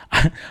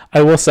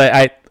 I will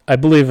say I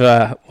believe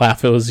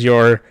Laugh, it was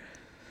your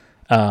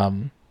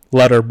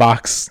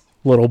letterbox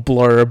little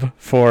blurb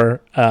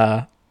for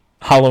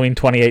Halloween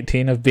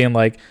 2018 of being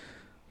like,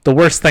 the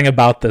worst thing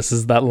about this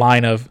is that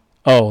line of,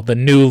 the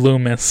new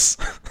Loomis.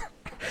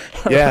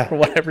 Yeah. Or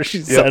whatever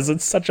she says.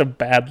 It's such a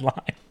bad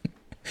line.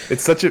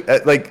 It's such a,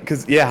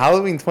 because,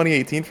 Halloween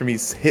 2018 for me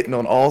is hitting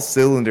on all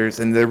cylinders,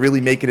 and they're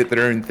really making it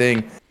their own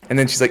thing. And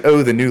then she's like,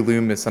 the new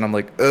Loomis. And I'm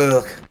like,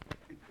 ugh.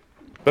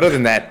 But other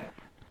than that,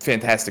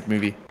 fantastic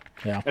movie.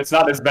 Yeah. It's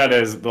not as bad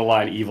as the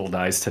line "Evil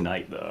dies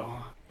tonight," though.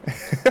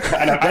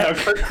 I know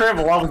Crib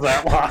loves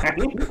that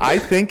line. I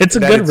think it's a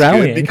good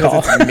rallying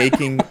call.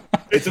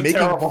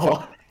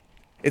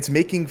 It's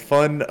making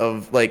fun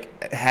of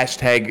like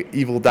hashtag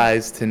 "Evil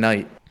dies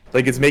tonight."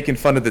 Like, it's making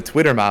fun of the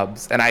Twitter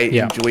mobs, and I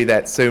enjoy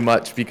that so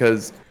much,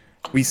 because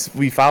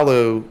we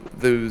follow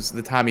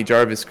the Tommy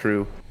Jarvis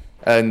crew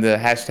and the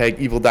hashtag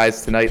 "Evil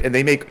dies tonight," and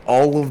they make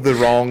all of the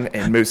wrong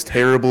and most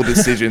terrible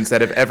decisions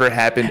that have ever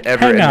happened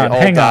ever, and they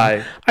all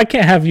die. I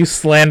can't have you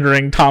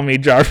slandering Tommy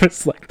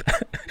Jarvis like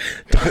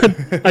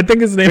that. I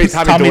think his name is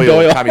Tommy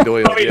Doyle. Tommy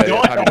Doyle. Tommy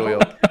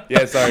Doyle.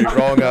 Yeah, sorry,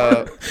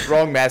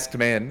 wrong masked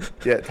man.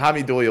 Yeah,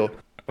 Tommy Doyle.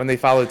 When they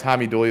follow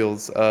Tommy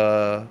Doyle's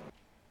group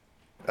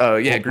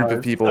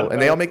of people,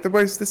 and they all make the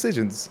worst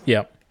decisions.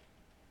 Yep.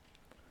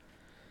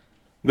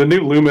 The new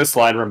Loomis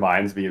line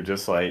reminds me of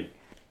just like,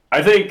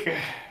 I think,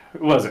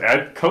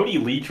 Cody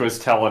Leach was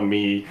telling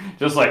me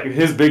just like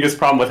his biggest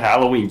problem with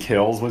Halloween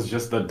Kills was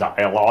just the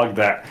dialogue,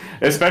 that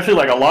especially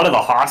like a lot of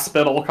the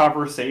hospital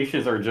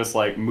conversations are just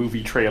like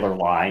movie trailer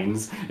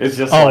lines. It's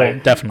just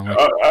definitely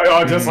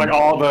just like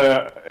all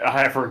the,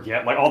 I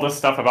forget, like all the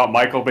stuff about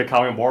Michael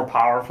becoming more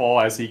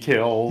powerful as he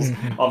kills,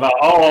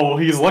 about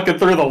he's looking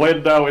through the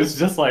window. It's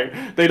just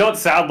like, they don't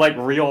sound like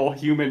real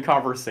human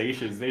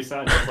conversations. They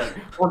sound just like,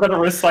 we're gonna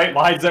recite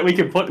lines that we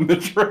can put in the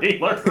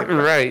trailer.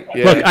 Right.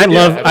 Yeah. Look,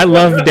 I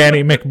love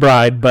Danny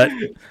McBride, but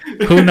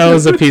who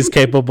knows if he's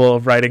capable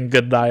of writing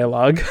good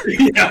dialogue?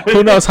 Yeah.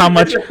 Who knows how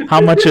much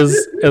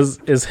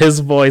is his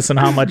voice and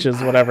how much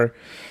is whatever.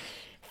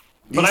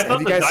 But I thought have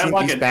the you guys seen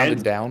dialogue Eastbound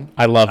and Down?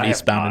 I love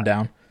Eastbound and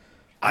Down.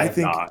 I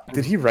think not.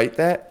 Did he write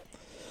that?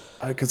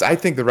 Because I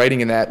think the writing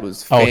in that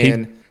was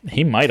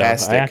he might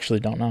have. I actually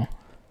don't know.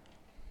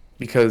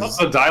 Because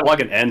the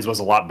dialogue in Ends was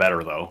a lot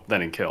better though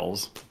than in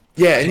Kills.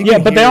 Yeah,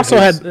 but they also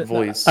had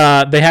voice.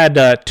 They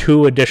had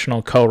 2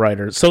 additional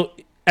co-writers. So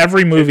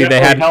every movie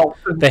they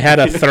had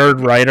a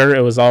third writer.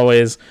 It was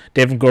always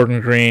David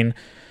Gordon Green,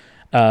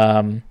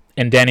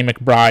 and Danny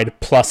McBride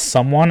plus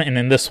someone, and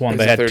in this one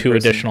There's they a had third two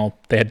person. additional.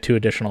 They had two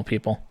additional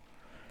people.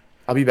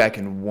 I'll be back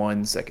in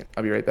 1 second.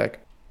 I'll be right back.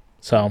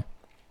 So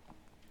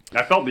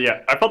I felt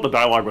the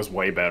dialogue was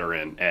way better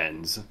in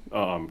Ends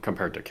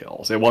compared to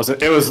Kills. It was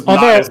not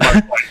Although- as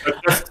much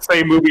like the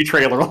same movie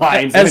trailer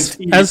lines. as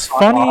and as TV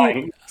funny.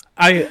 lines.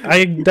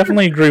 I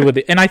definitely agree with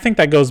it, and I think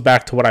that goes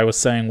back to what I was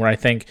saying, where I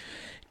think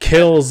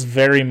Kills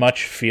very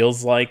much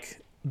feels like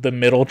the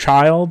middle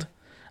child.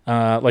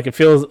 Like it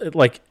feels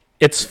like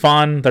it's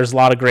fun. There's a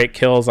lot of great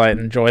kills. I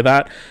enjoy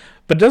that,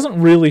 but it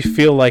doesn't really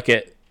feel like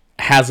it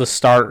has a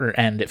start or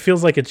end. It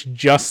feels like it's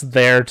just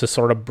there to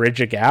sort of bridge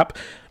a gap,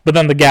 but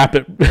then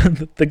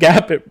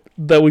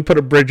that we put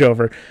a bridge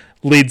over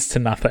leads to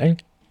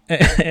nothing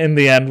in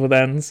the end with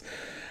Ends.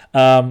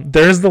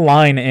 There's the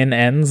line in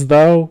Ends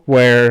though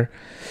where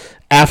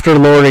after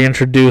Laurie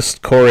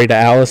introduced Corey to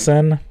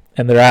Allison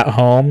and they're at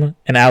home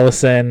and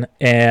Allison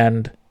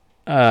and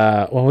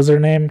what was her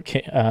name?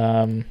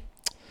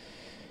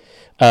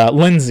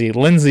 Lindsay.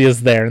 Lindsay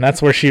is there, and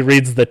that's where she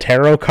reads the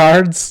tarot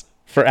cards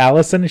for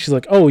Allison. And she's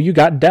like, "Oh, you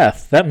got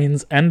death. That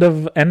means end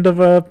of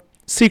a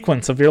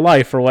sequence of your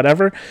life or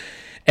whatever."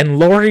 And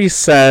Laurie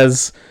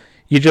says,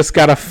 "You just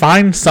gotta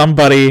find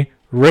somebody,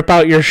 rip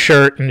out your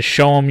shirt, and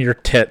show them your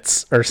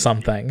tits or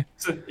something."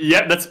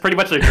 Yeah, that's pretty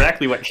much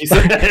exactly what she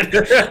said.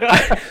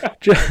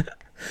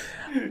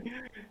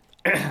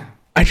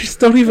 I just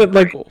don't even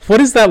like.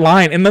 What is that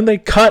line? And then they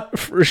cut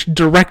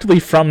directly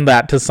from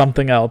that to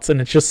something else,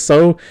 and it's just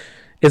so.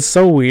 It's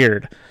so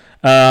weird.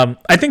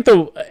 I think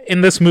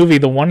in this movie,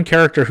 the one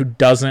character who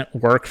doesn't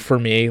work for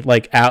me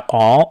like at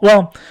all.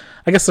 Well,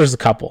 I guess there's a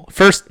couple.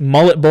 First,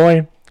 Mullet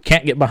Boy,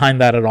 can't get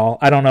behind that at all.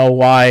 I don't know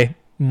why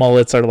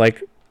mullets are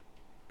like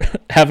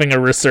having a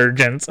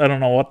resurgence. I don't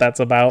know what that's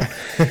about.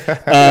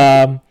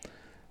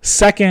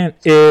 Second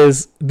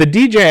is the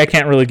DJ. I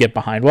can't really get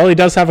behind. Well, he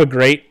does have a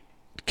great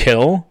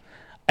kill.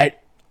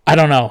 I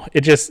don't know.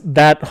 It just,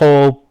 that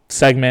whole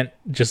segment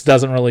just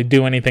doesn't really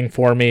do anything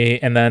for me.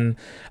 And then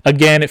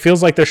again, it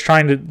feels like there's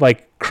trying to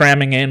like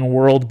cramming in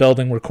world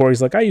building where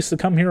Corey's like, I used to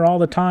come here all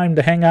the time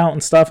to hang out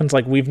and stuff. And it's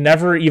like, we've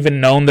never even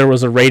known there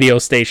was a radio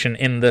station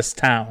in this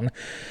town.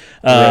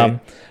 Right.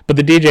 But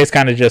the DJ's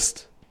kind of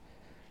just,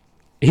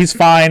 he's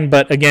fine.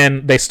 But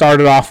again, they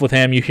started off with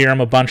him. You hear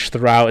him a bunch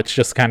throughout. It's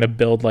just kind of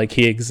build like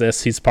he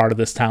exists. He's part of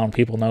this town.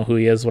 People know who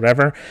he is,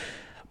 whatever.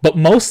 But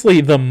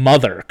mostly the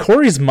mother,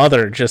 Corey's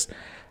mother, just,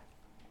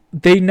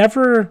 they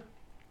never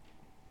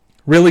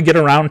really get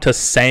around to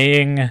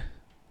saying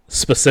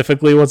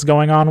specifically what's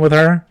going on with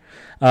her.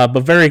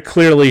 But very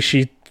clearly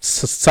she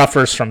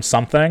suffers from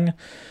something.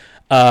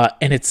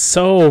 And it's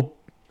so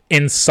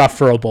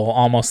insufferable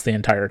almost the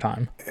entire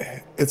time.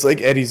 It's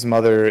like Eddie's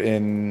mother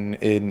in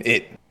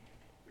It.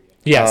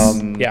 Yes.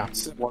 Yeah.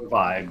 Similar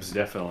vibes,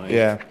 definitely.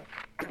 Yeah.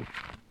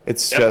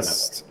 It's Definitely.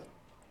 just...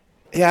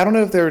 Yeah, I don't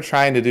know if they were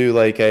trying to do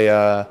like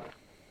a...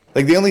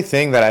 Like the only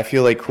thing that I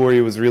feel like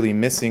Corey was really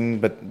missing,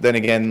 but then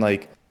again,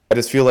 like I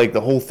just feel like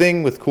the whole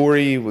thing with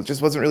Corey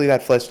wasn't really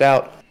that fleshed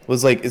out.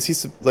 Was like, is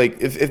he like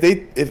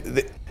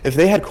if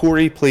they had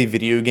Corey play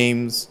video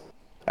games,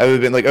 I would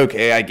have been like,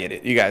 okay, I get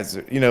it. You guys,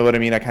 you know what I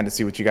mean? I kind of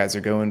see what you guys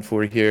are going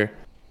for here,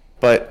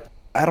 but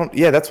I don't.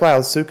 Yeah, that's why I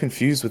was so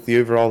confused with the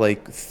overall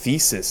like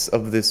thesis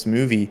of this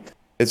movie.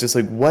 It's just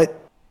like what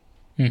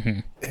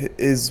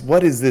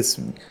is this?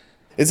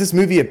 Is this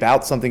movie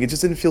about something? It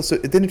just didn't feel so.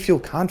 It didn't feel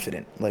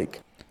confident.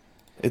 Like.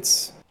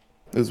 It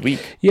was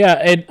weak. Yeah,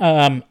 and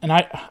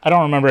I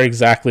don't remember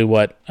exactly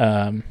what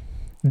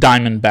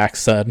Diamondback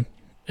said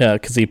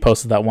because he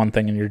posted that one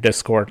thing in your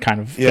Discord, kind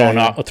of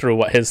going through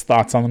what his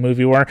thoughts on the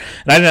movie were.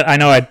 And I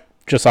know I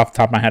just off the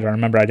top of my head, I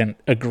remember I didn't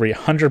agree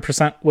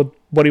 100% with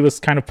what he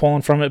was kind of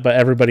pulling from it, but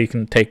everybody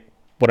can take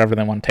whatever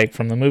they want to take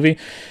from the movie.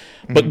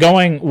 Mm-hmm. But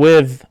going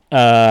with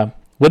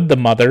the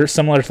mother,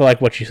 similar to like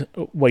what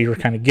you were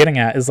kind of getting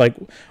at, is like,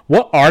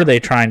 what are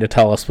they trying to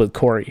tell us with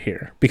Corey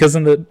here? Because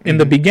in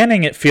the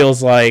beginning, it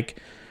feels like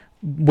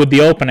with the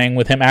opening,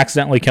 with him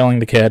accidentally killing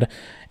the kid,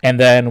 and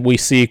then we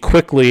see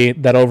quickly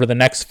that over the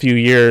next few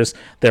years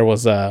there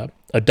was a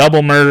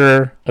double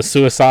murder, a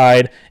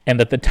suicide, and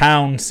that the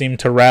town seemed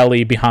to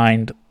rally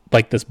behind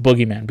like this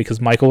boogeyman because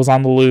Michael was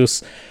on the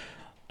loose.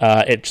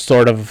 It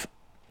sort of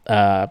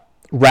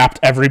wrapped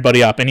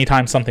everybody up.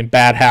 Anytime something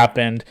bad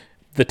happened,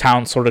 the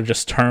town sort of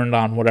just turned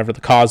on whatever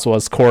the cause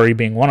was, Corey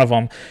being one of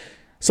them.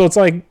 So it's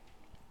like,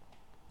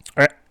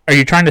 are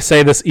you trying to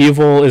say this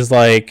evil is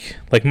like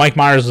Mike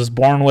Myers was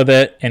born with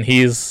it and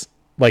he's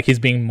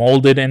being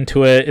molded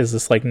into it? Is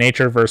this like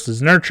nature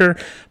versus nurture?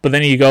 But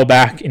then you go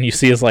back and you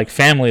see his like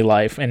family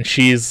life, and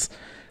she's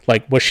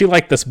like, was she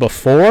like this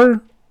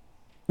before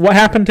what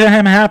happened to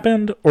him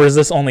happened, or is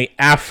this only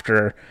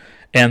after?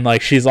 And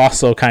like she's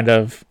also kind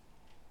of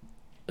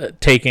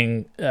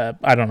taking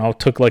I don't know,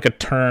 took like a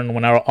turn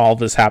when all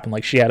this happened,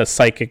 like she had a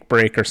psychic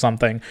break or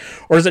something?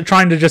 Or is it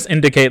trying to just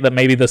indicate that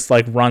maybe this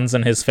like runs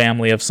in his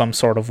family of some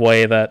sort of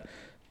way that,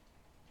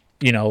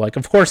 you know, like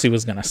of course he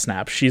was gonna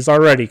snap, she's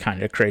already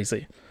kind of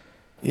crazy?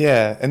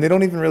 Yeah, and they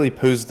don't even really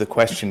pose the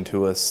question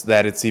to us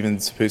that it's even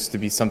supposed to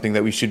be something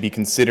that we should be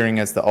considering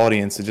as the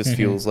audience. It just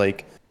feels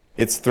like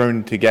it's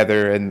thrown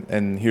together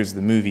and here's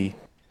the movie.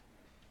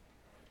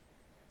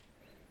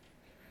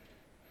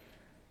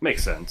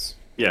 Makes sense.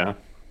 Yeah.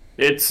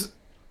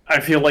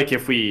 I feel like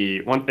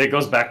it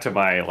goes back to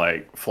my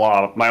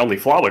only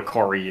flaw with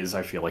Corey is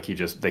I feel like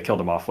they killed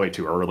him off way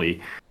too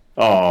early.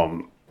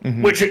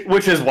 Which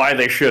is why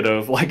they should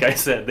have, like I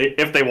said,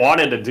 if they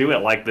wanted to do it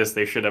like this,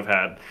 they should have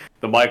had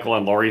the Michael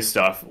and Laurie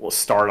stuff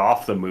start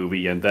off the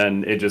movie, and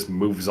then it just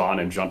moves on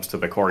and jumps to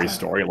the Corey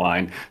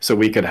storyline, so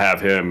we could have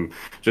him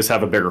just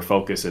have a bigger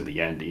focus in the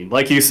ending.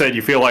 Like you said,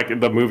 you feel like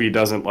the movie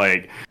doesn't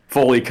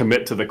fully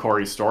commit to the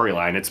Corey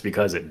storyline. It's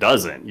because it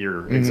doesn't.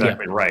 You're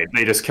exactly right.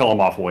 They just kill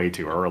him off way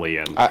too early,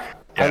 and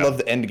I love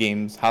the end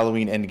games,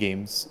 Halloween end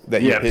games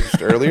that you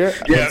pitched earlier.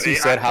 Once you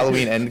said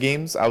Halloween end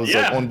games, I was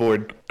on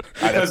board.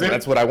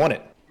 That's what I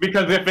wanted.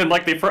 Because if in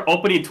the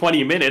opening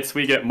 20 minutes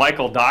we get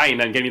Michael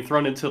dying and getting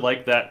thrown into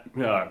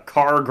that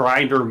car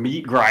grinder,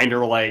 meat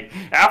grinder,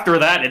 after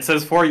that it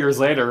says 4 years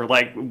later,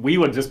 we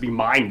would just be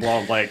mind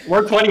blown.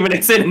 We're 20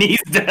 minutes in and he's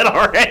dead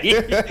already.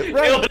 Right. It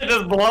would have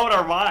just blown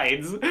our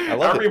minds.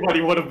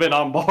 Everybody would have been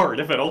on board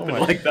if it opened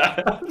like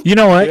that. You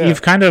know what?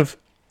 You've kind of...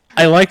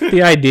 I liked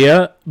the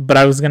idea, but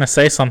I was going to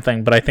say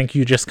something, but I think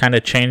you just kind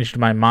of changed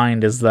my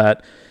mind, is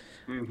that...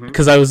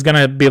 Because I was going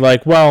to be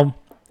like, well,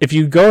 if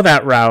you go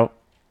that route,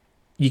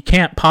 you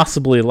can't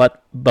possibly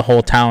let the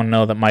whole town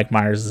know that Mike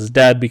Myers is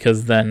dead,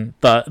 because then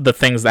the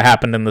things that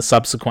happened in the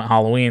subsequent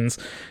Halloweens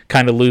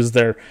kind of lose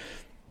their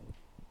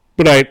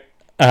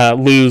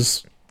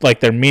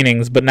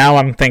meanings. But now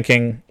I'm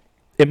thinking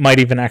it might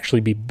even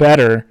actually be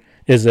better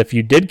is if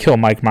you did kill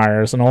Mike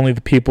Myers and only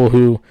the people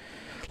who,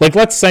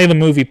 let's say the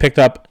movie picked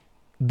up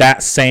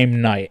that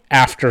same night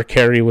after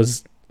Carrie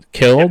was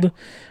killed,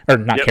 or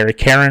not Carrie,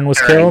 Karen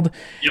was killed,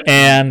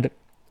 and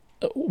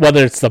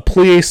whether it's the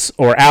police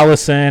or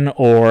Allison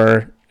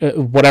or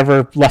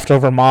whatever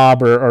leftover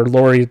mob or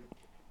Laurie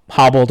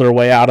hobbled her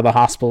way out of the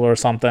hospital or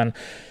something,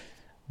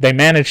 they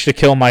managed to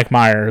kill Mike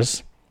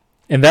Myers.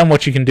 And then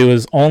what you can do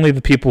is only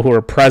the people who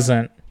are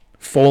present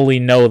fully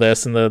know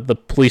this, and the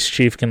police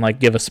chief can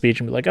give a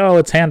speech and be like, oh,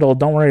 it's handled,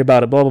 don't worry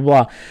about it, blah, blah,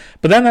 blah.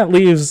 But then that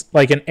leaves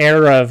an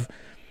air of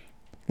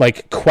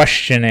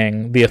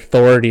questioning the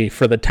authority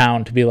for the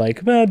town to be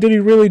did he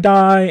really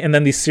die? And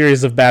then these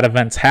series of bad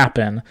events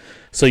happen,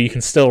 so you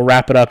can still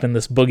wrap it up in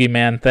this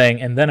boogeyman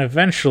thing, and then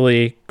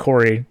eventually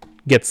Corey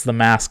gets the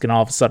mask, and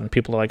all of a sudden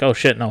people are like, oh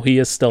shit, no, he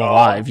is still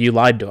alive, you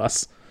lied to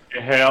us.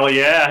 Hell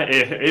yeah,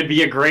 it'd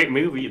be a great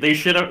movie.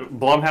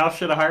 Blumhouse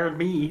should have hired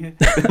me.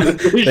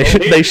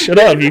 they should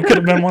have. You could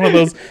have been one of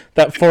those,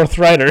 that fourth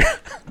writer.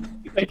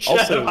 They should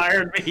have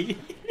hired me.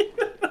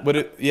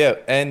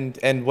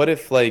 And what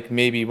if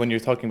maybe when you're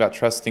talking about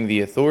trusting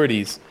the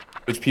authorities,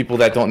 which people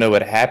that don't know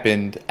what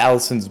happened,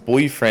 Allison's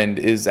boyfriend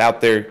is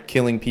out there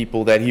killing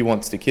people that he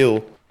wants to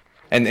kill,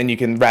 and you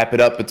can wrap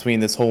it up between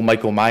this whole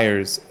Michael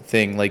Myers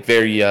thing,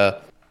 very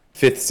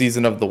fifth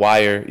season of The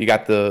Wire. You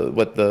got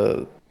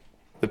the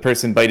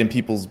person biting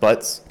people's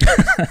butts.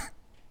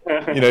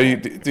 You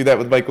do that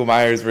with Michael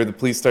Myers, where the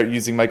police start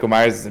using Michael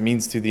Myers as a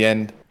means to the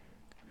end.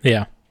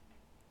 Yeah.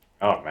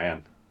 Oh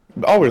man.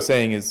 All we're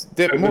saying is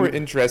more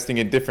interesting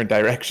in different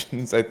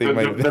directions. I think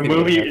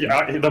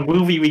the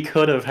movie we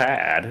could have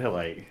had.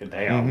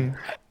 Damn.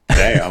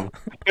 Damn.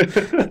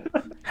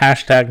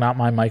 Hashtag not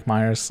my Mike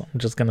Myers. I'm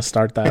just gonna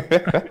start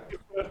that.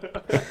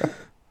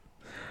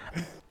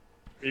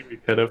 We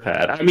could have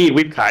had. I mean,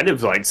 we've kind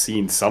of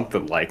seen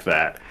something like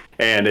that.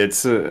 And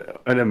it's an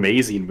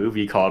amazing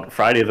movie called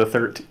Friday the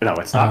 13th. No,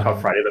 it's not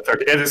called Friday the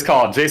 13th. It is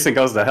called Jason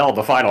Goes to Hell,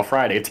 The Final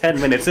Friday. 10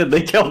 minutes in,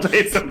 they kill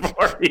Jason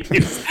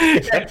Voorhees.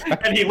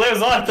 And he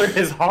lives on through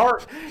his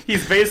heart.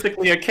 He's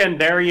basically a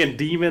Kandarian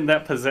demon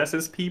that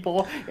possesses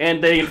people.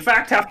 And they, in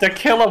fact, have to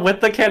kill him with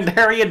the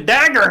Kandarian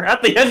dagger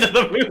at the end of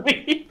the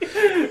movie.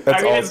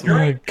 That's awesome. Oh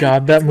my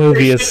god, that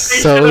movie is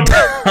so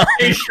dumb.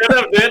 They should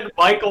have been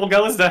Michael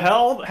Goes to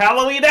Hell,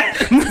 Halloween Ends.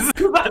 That's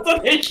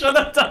what they should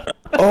have done.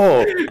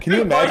 Oh, can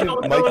you imagine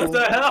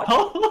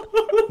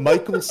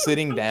Michael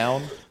sitting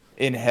down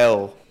in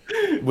hell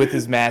with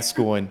his mask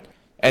on,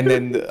 and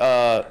then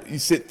you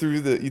sit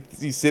through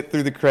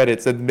the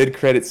credits, and the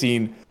mid-credit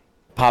scene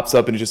pops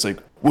up, and it's just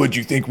 "What'd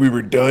you think we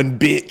were done,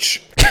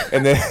 bitch?"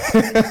 And then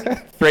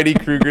Freddy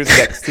Krueger's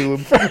next to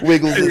him,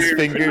 wiggles his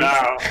fingers.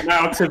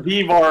 Now, to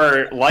be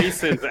more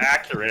license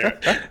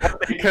accurate,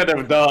 what they could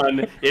have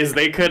done is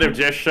they could have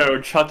just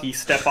showed Chucky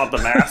step on the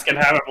mask and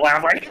have him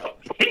laugh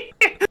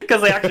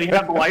because they actually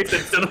have the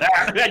license to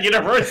that at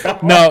Universal.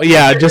 No,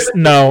 yeah, just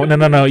no.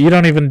 You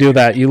don't even do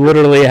that. You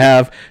literally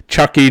have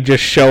Chucky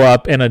just show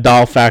up in a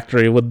doll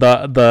factory with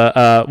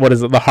the what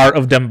is it, the Heart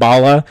of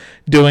Damballa,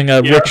 doing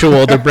a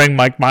ritual to bring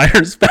Mike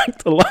Myers back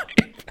to life.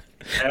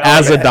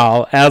 As a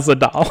doll.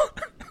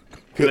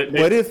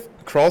 What if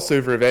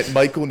crossover event?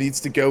 Michael needs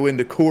to go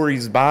into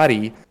Corey's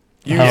body.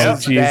 Michael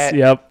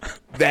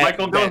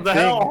goes to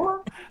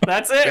hell.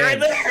 That's it right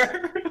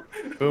there.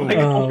 Boom.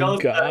 Michael goes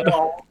to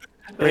hell.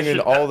 Bring in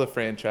all the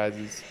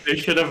franchises. They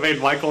should have made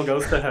Michael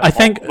Goes to Hell. I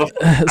think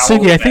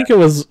Sugi, I think it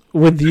was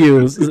with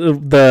you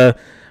the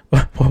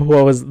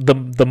what was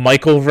the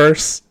Michael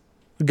verse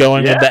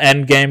going with the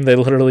end game. They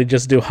literally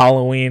just do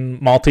Halloween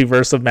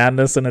Multiverse of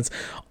Madness, and it's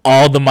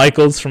all the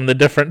Michaels from the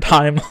different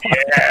timelines.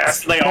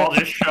 Yes, they all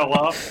just show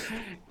up.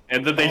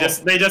 And then they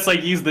just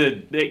like use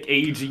the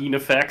aging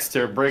effects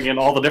to bring in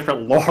all the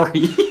different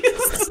Lauries.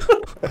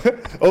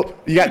 Oh,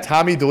 you got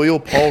Tommy Doyle,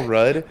 Paul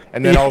Rudd,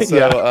 and then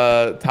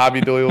also Tommy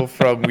Doyle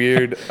from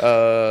Weird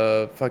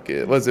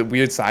was it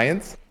Weird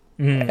Science?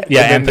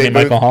 Yeah, Anthony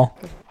Michael Hall.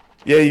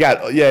 Yeah, you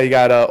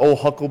got old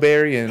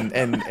Huckleberry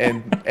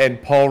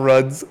and Paul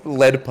Rudd's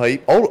lead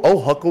pipe.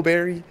 Old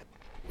Huckleberry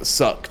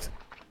sucked.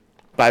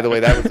 By the way,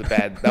 that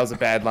was a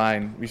bad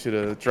line. We should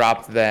have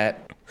dropped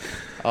that.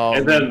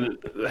 And then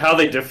how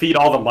they defeat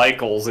all the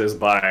Michaels is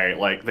by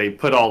like they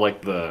put all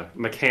like the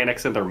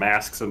mechanics in their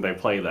masks and they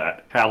play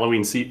that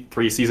Halloween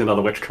 3 Season of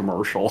the Witch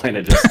commercial and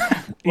it just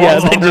they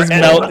just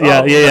melt.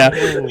 Yeah.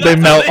 They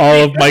melt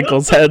all of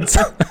Michael's heads.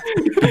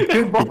 It's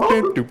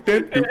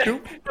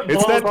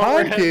that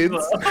time, kids.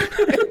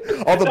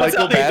 All the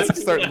Michael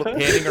masks start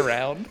panning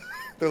around.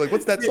 They're like,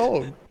 "What's that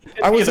song?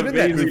 I wasn't in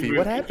that movie.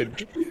 What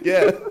happened?"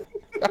 Yeah.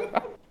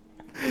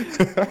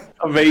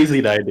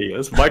 Amazing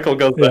ideas. Michael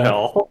Goes to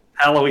Hell.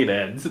 Halloween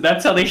Ends.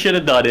 That's how they should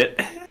have done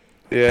it.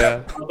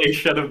 Yeah. How they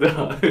should have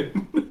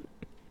done.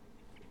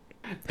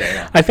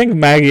 Damn. I think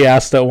Maggie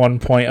asked at one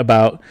point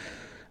about.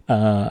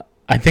 I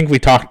think we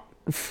talked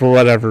for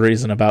whatever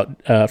reason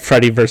about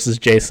Freddy versus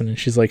Jason, and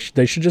she's like,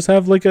 they should just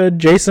have like a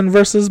Jason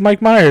versus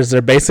Mike Myers.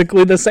 They're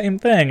basically the same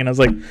thing. And I was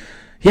like,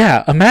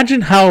 yeah.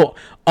 Imagine how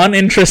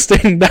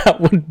uninteresting that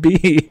would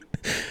be.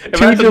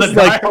 Imagine the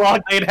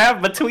dialogue they'd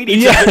have between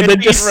each other. Yeah, they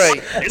just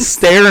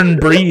stare and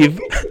breathe.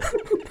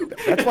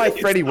 That's why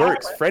Freddy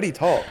works. Freddy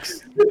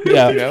talks.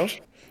 Yeah. You know?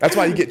 That's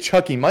why you get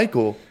Chucky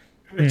Michael.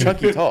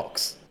 Chucky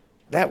talks.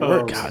 That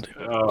works. God.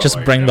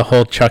 Just bring the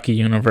whole Chucky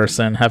universe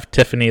in. Have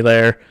Tiffany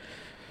there.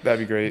 That'd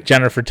be great.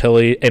 Jennifer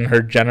Tilly in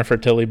her Jennifer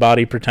Tilly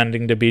body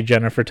pretending to be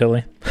Jennifer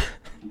Tilly.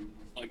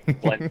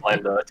 Like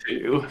Glenda,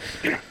 too.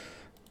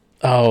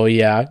 Oh,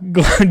 yeah.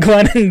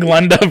 Glenn and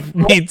Glenda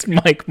meets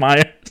Mike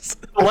Myers.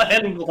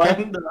 Glenn and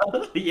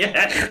Glenda.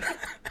 Yeah.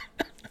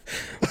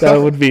 That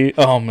would be...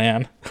 Oh,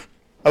 man.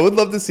 I would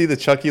love to see the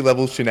Chucky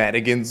level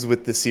shenanigans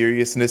with the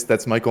seriousness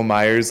that's Michael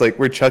Myers, like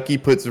where Chucky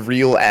puts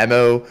real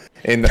ammo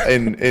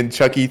in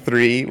Chucky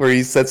 3, where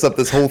he sets up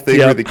this whole thing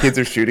where the kids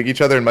are shooting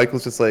each other, and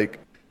Michael's just like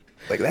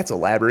that's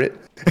elaborate.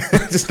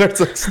 Just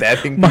starts like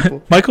stabbing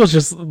people. Michael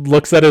just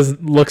looks at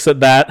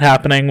that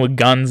happening with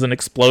guns and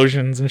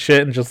explosions and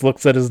shit, and just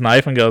looks at his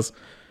knife and goes,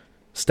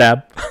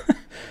 stab,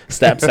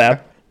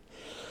 stab.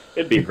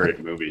 It'd be a great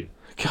movie.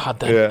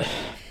 God,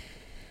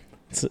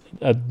 it's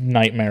a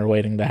nightmare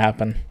waiting to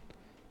happen.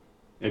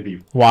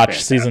 Watch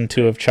fantastic. Season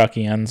 2 of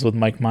Chucky ends with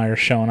Mike Myers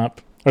showing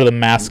up, or the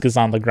mask is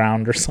on the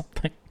ground or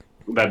something.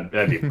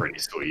 That'd be pretty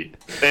sweet.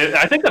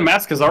 I think the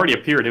mask has already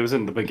appeared. It was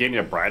in the beginning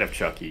of Bride of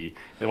Chucky.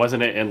 It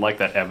wasn't in like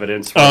that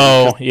evidence.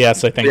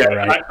 Yes, I think you're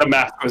right. The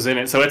mask was in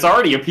it, so it's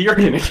already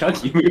appeared in a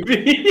Chucky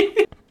movie.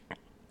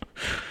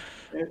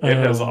 It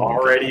has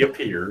already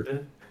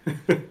appeared.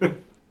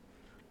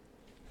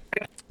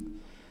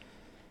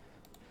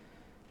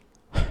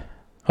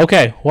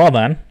 Okay, well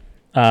then.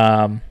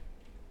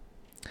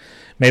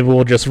 Maybe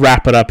we'll just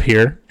wrap it up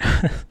here,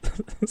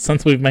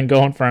 since we've been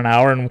going for an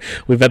hour and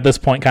we've at this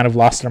point kind of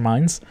lost our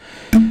minds.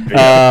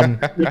 I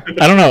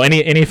don't know.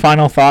 Any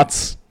final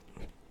thoughts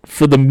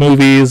for the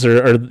movies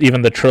or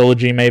even the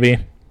trilogy, maybe?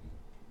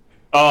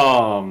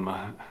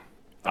 I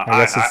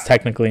guess it's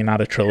technically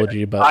not a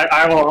trilogy, but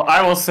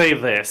I will say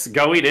this: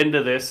 going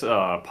into this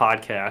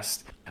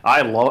podcast,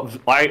 I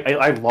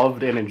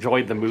loved and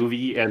enjoyed the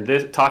movie,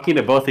 and talking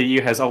to both of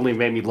you has only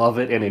made me love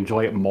it and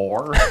enjoy it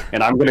more.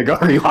 And I'm gonna go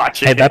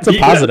rewatch it. Hey, that's a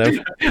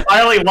positive.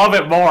 I only love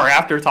it more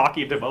after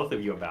talking to both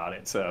of you about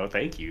it. So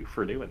thank you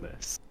for doing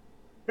this.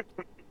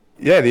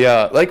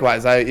 Yeah,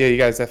 likewise. You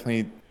guys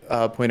definitely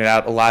pointed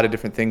out a lot of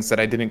different things that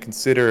I didn't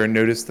consider or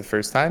notice the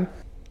first time.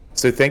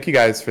 So thank you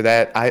guys for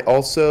that. I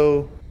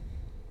also,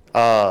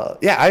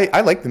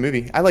 I liked the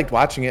movie. I liked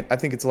watching it. I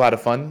think it's a lot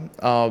of fun.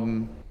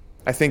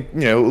 I think,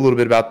 a little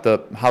bit about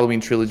the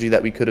Halloween trilogy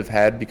that we could have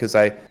had, because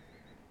I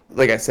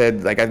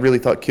really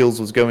thought Kills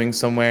was going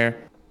somewhere.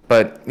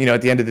 But,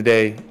 at the end of the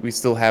day, we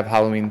still have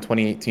Halloween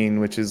 2018,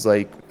 which is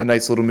like a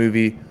nice little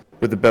movie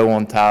with a bow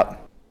on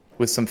top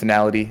with some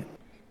finality.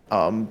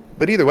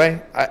 But either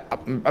way,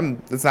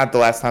 it's not the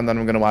last time that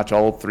I'm going to watch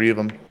all 3 of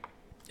them.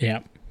 Yeah.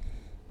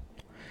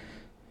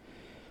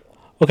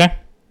 Okay.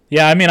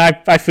 Yeah, I mean,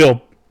 I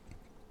feel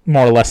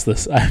more or less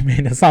this. I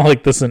mean, it's not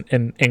like this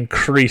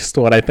increased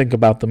what I think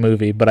about the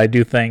movie, but I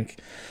do think,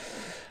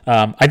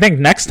 I think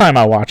next time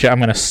I watch it, I'm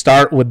going to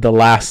start with the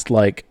last,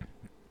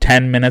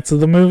 10 minutes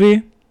of the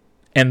movie,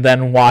 and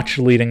then watch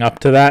leading up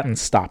to that and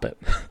stop it.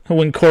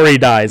 When Corey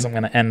dies, I'm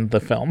going to end the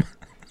film.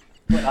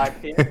 But I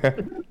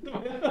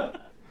can't.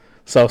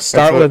 So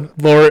start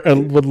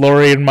with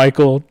Laurie and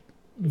Michael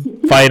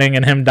fighting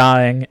and him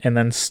dying, and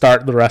then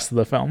start the rest of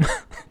the film.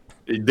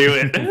 Do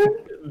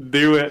it.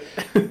 Do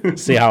it.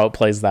 See how it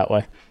plays that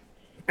way.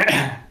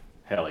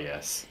 Hell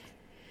yes.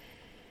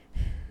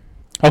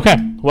 Okay,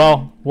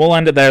 well, we'll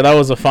end it there. That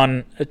was a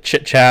fun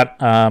chit chat.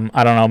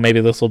 I don't know,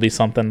 maybe this will be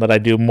something that I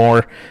do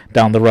more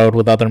down the road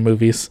with other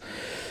movies.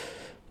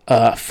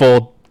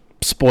 Full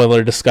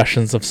spoiler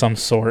discussions of some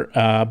sort.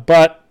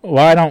 But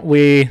why don't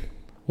we'll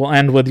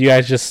end with you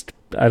guys just,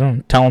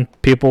 telling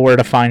people where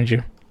to find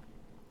you.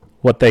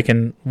 What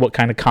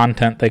kind of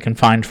content they can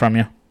find from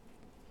you.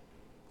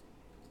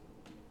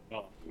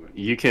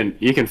 You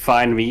can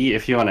find me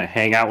if you want to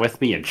hang out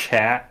with me and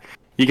chat.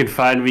 You can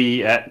find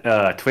me at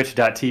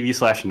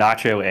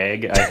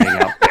twitch.tv/nachoegg. I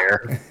hang out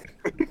there.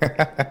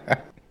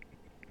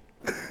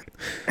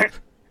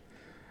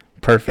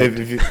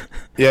 Perfect.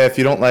 If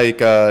you don't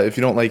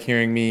like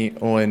hearing me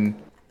on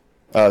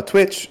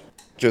Twitch,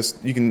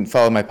 you can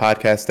follow my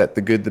podcast at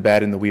The Good, the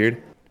Bad, and the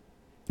Weird.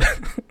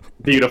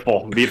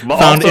 Beautiful.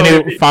 Found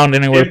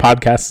anywhere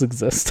podcasts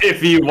exist.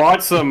 If you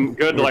want some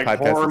good horror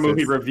exists.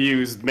 movie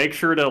reviews, make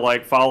sure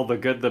to follow the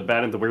Good, the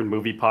Bad, and the Weird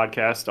movie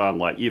podcast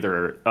on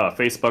either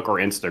Facebook or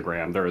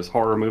Instagram. There's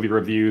horror movie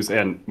reviews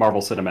and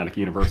Marvel Cinematic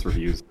Universe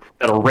reviews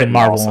that are written. The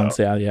Marvel also. ones,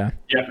 yeah.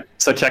 Yeah.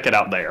 So check it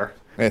out there.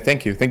 Yeah,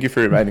 thank you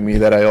for reminding me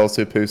that I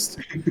also post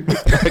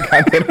my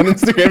content on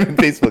Instagram and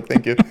Facebook.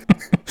 Thank you.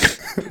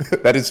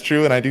 That is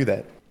true, and I do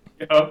that.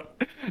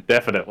 Yep,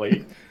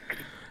 definitely.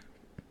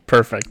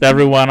 Perfect.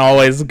 Everyone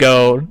always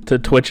go to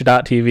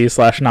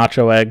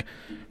twitch.tv/nachoegg.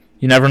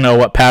 You never know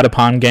what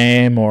Patapon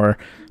game or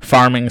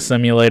farming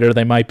simulator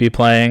they might be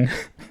playing.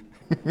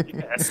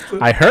 Yes.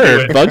 I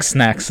heard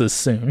Bugsnax is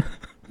soon.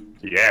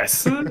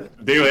 Yes. Do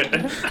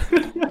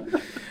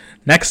it.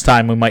 Next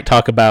time we might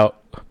talk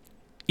about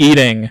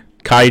eating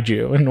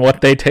kaiju and what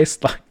they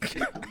taste like.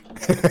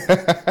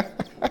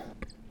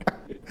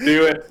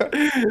 Do it.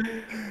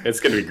 It's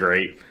going to be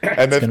great.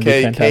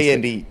 MFK, K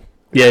and E.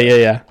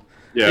 Yeah.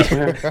 Yeah.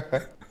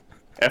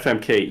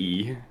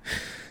 FMKE.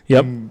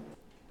 Yep.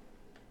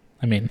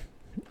 I mean,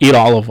 eat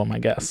all of them, I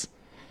guess.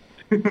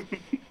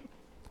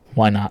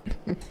 Why not?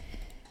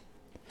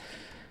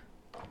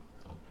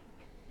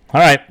 All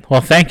right.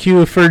 Well, thank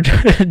you for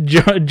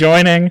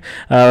joining. It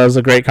was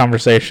a great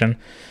conversation.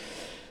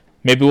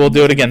 Maybe we'll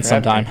do it again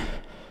sometime.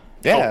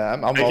 Yeah,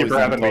 I'm always for down to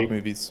having talk me.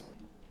 movies.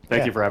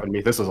 Thank you for having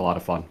me. This was a lot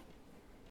of fun.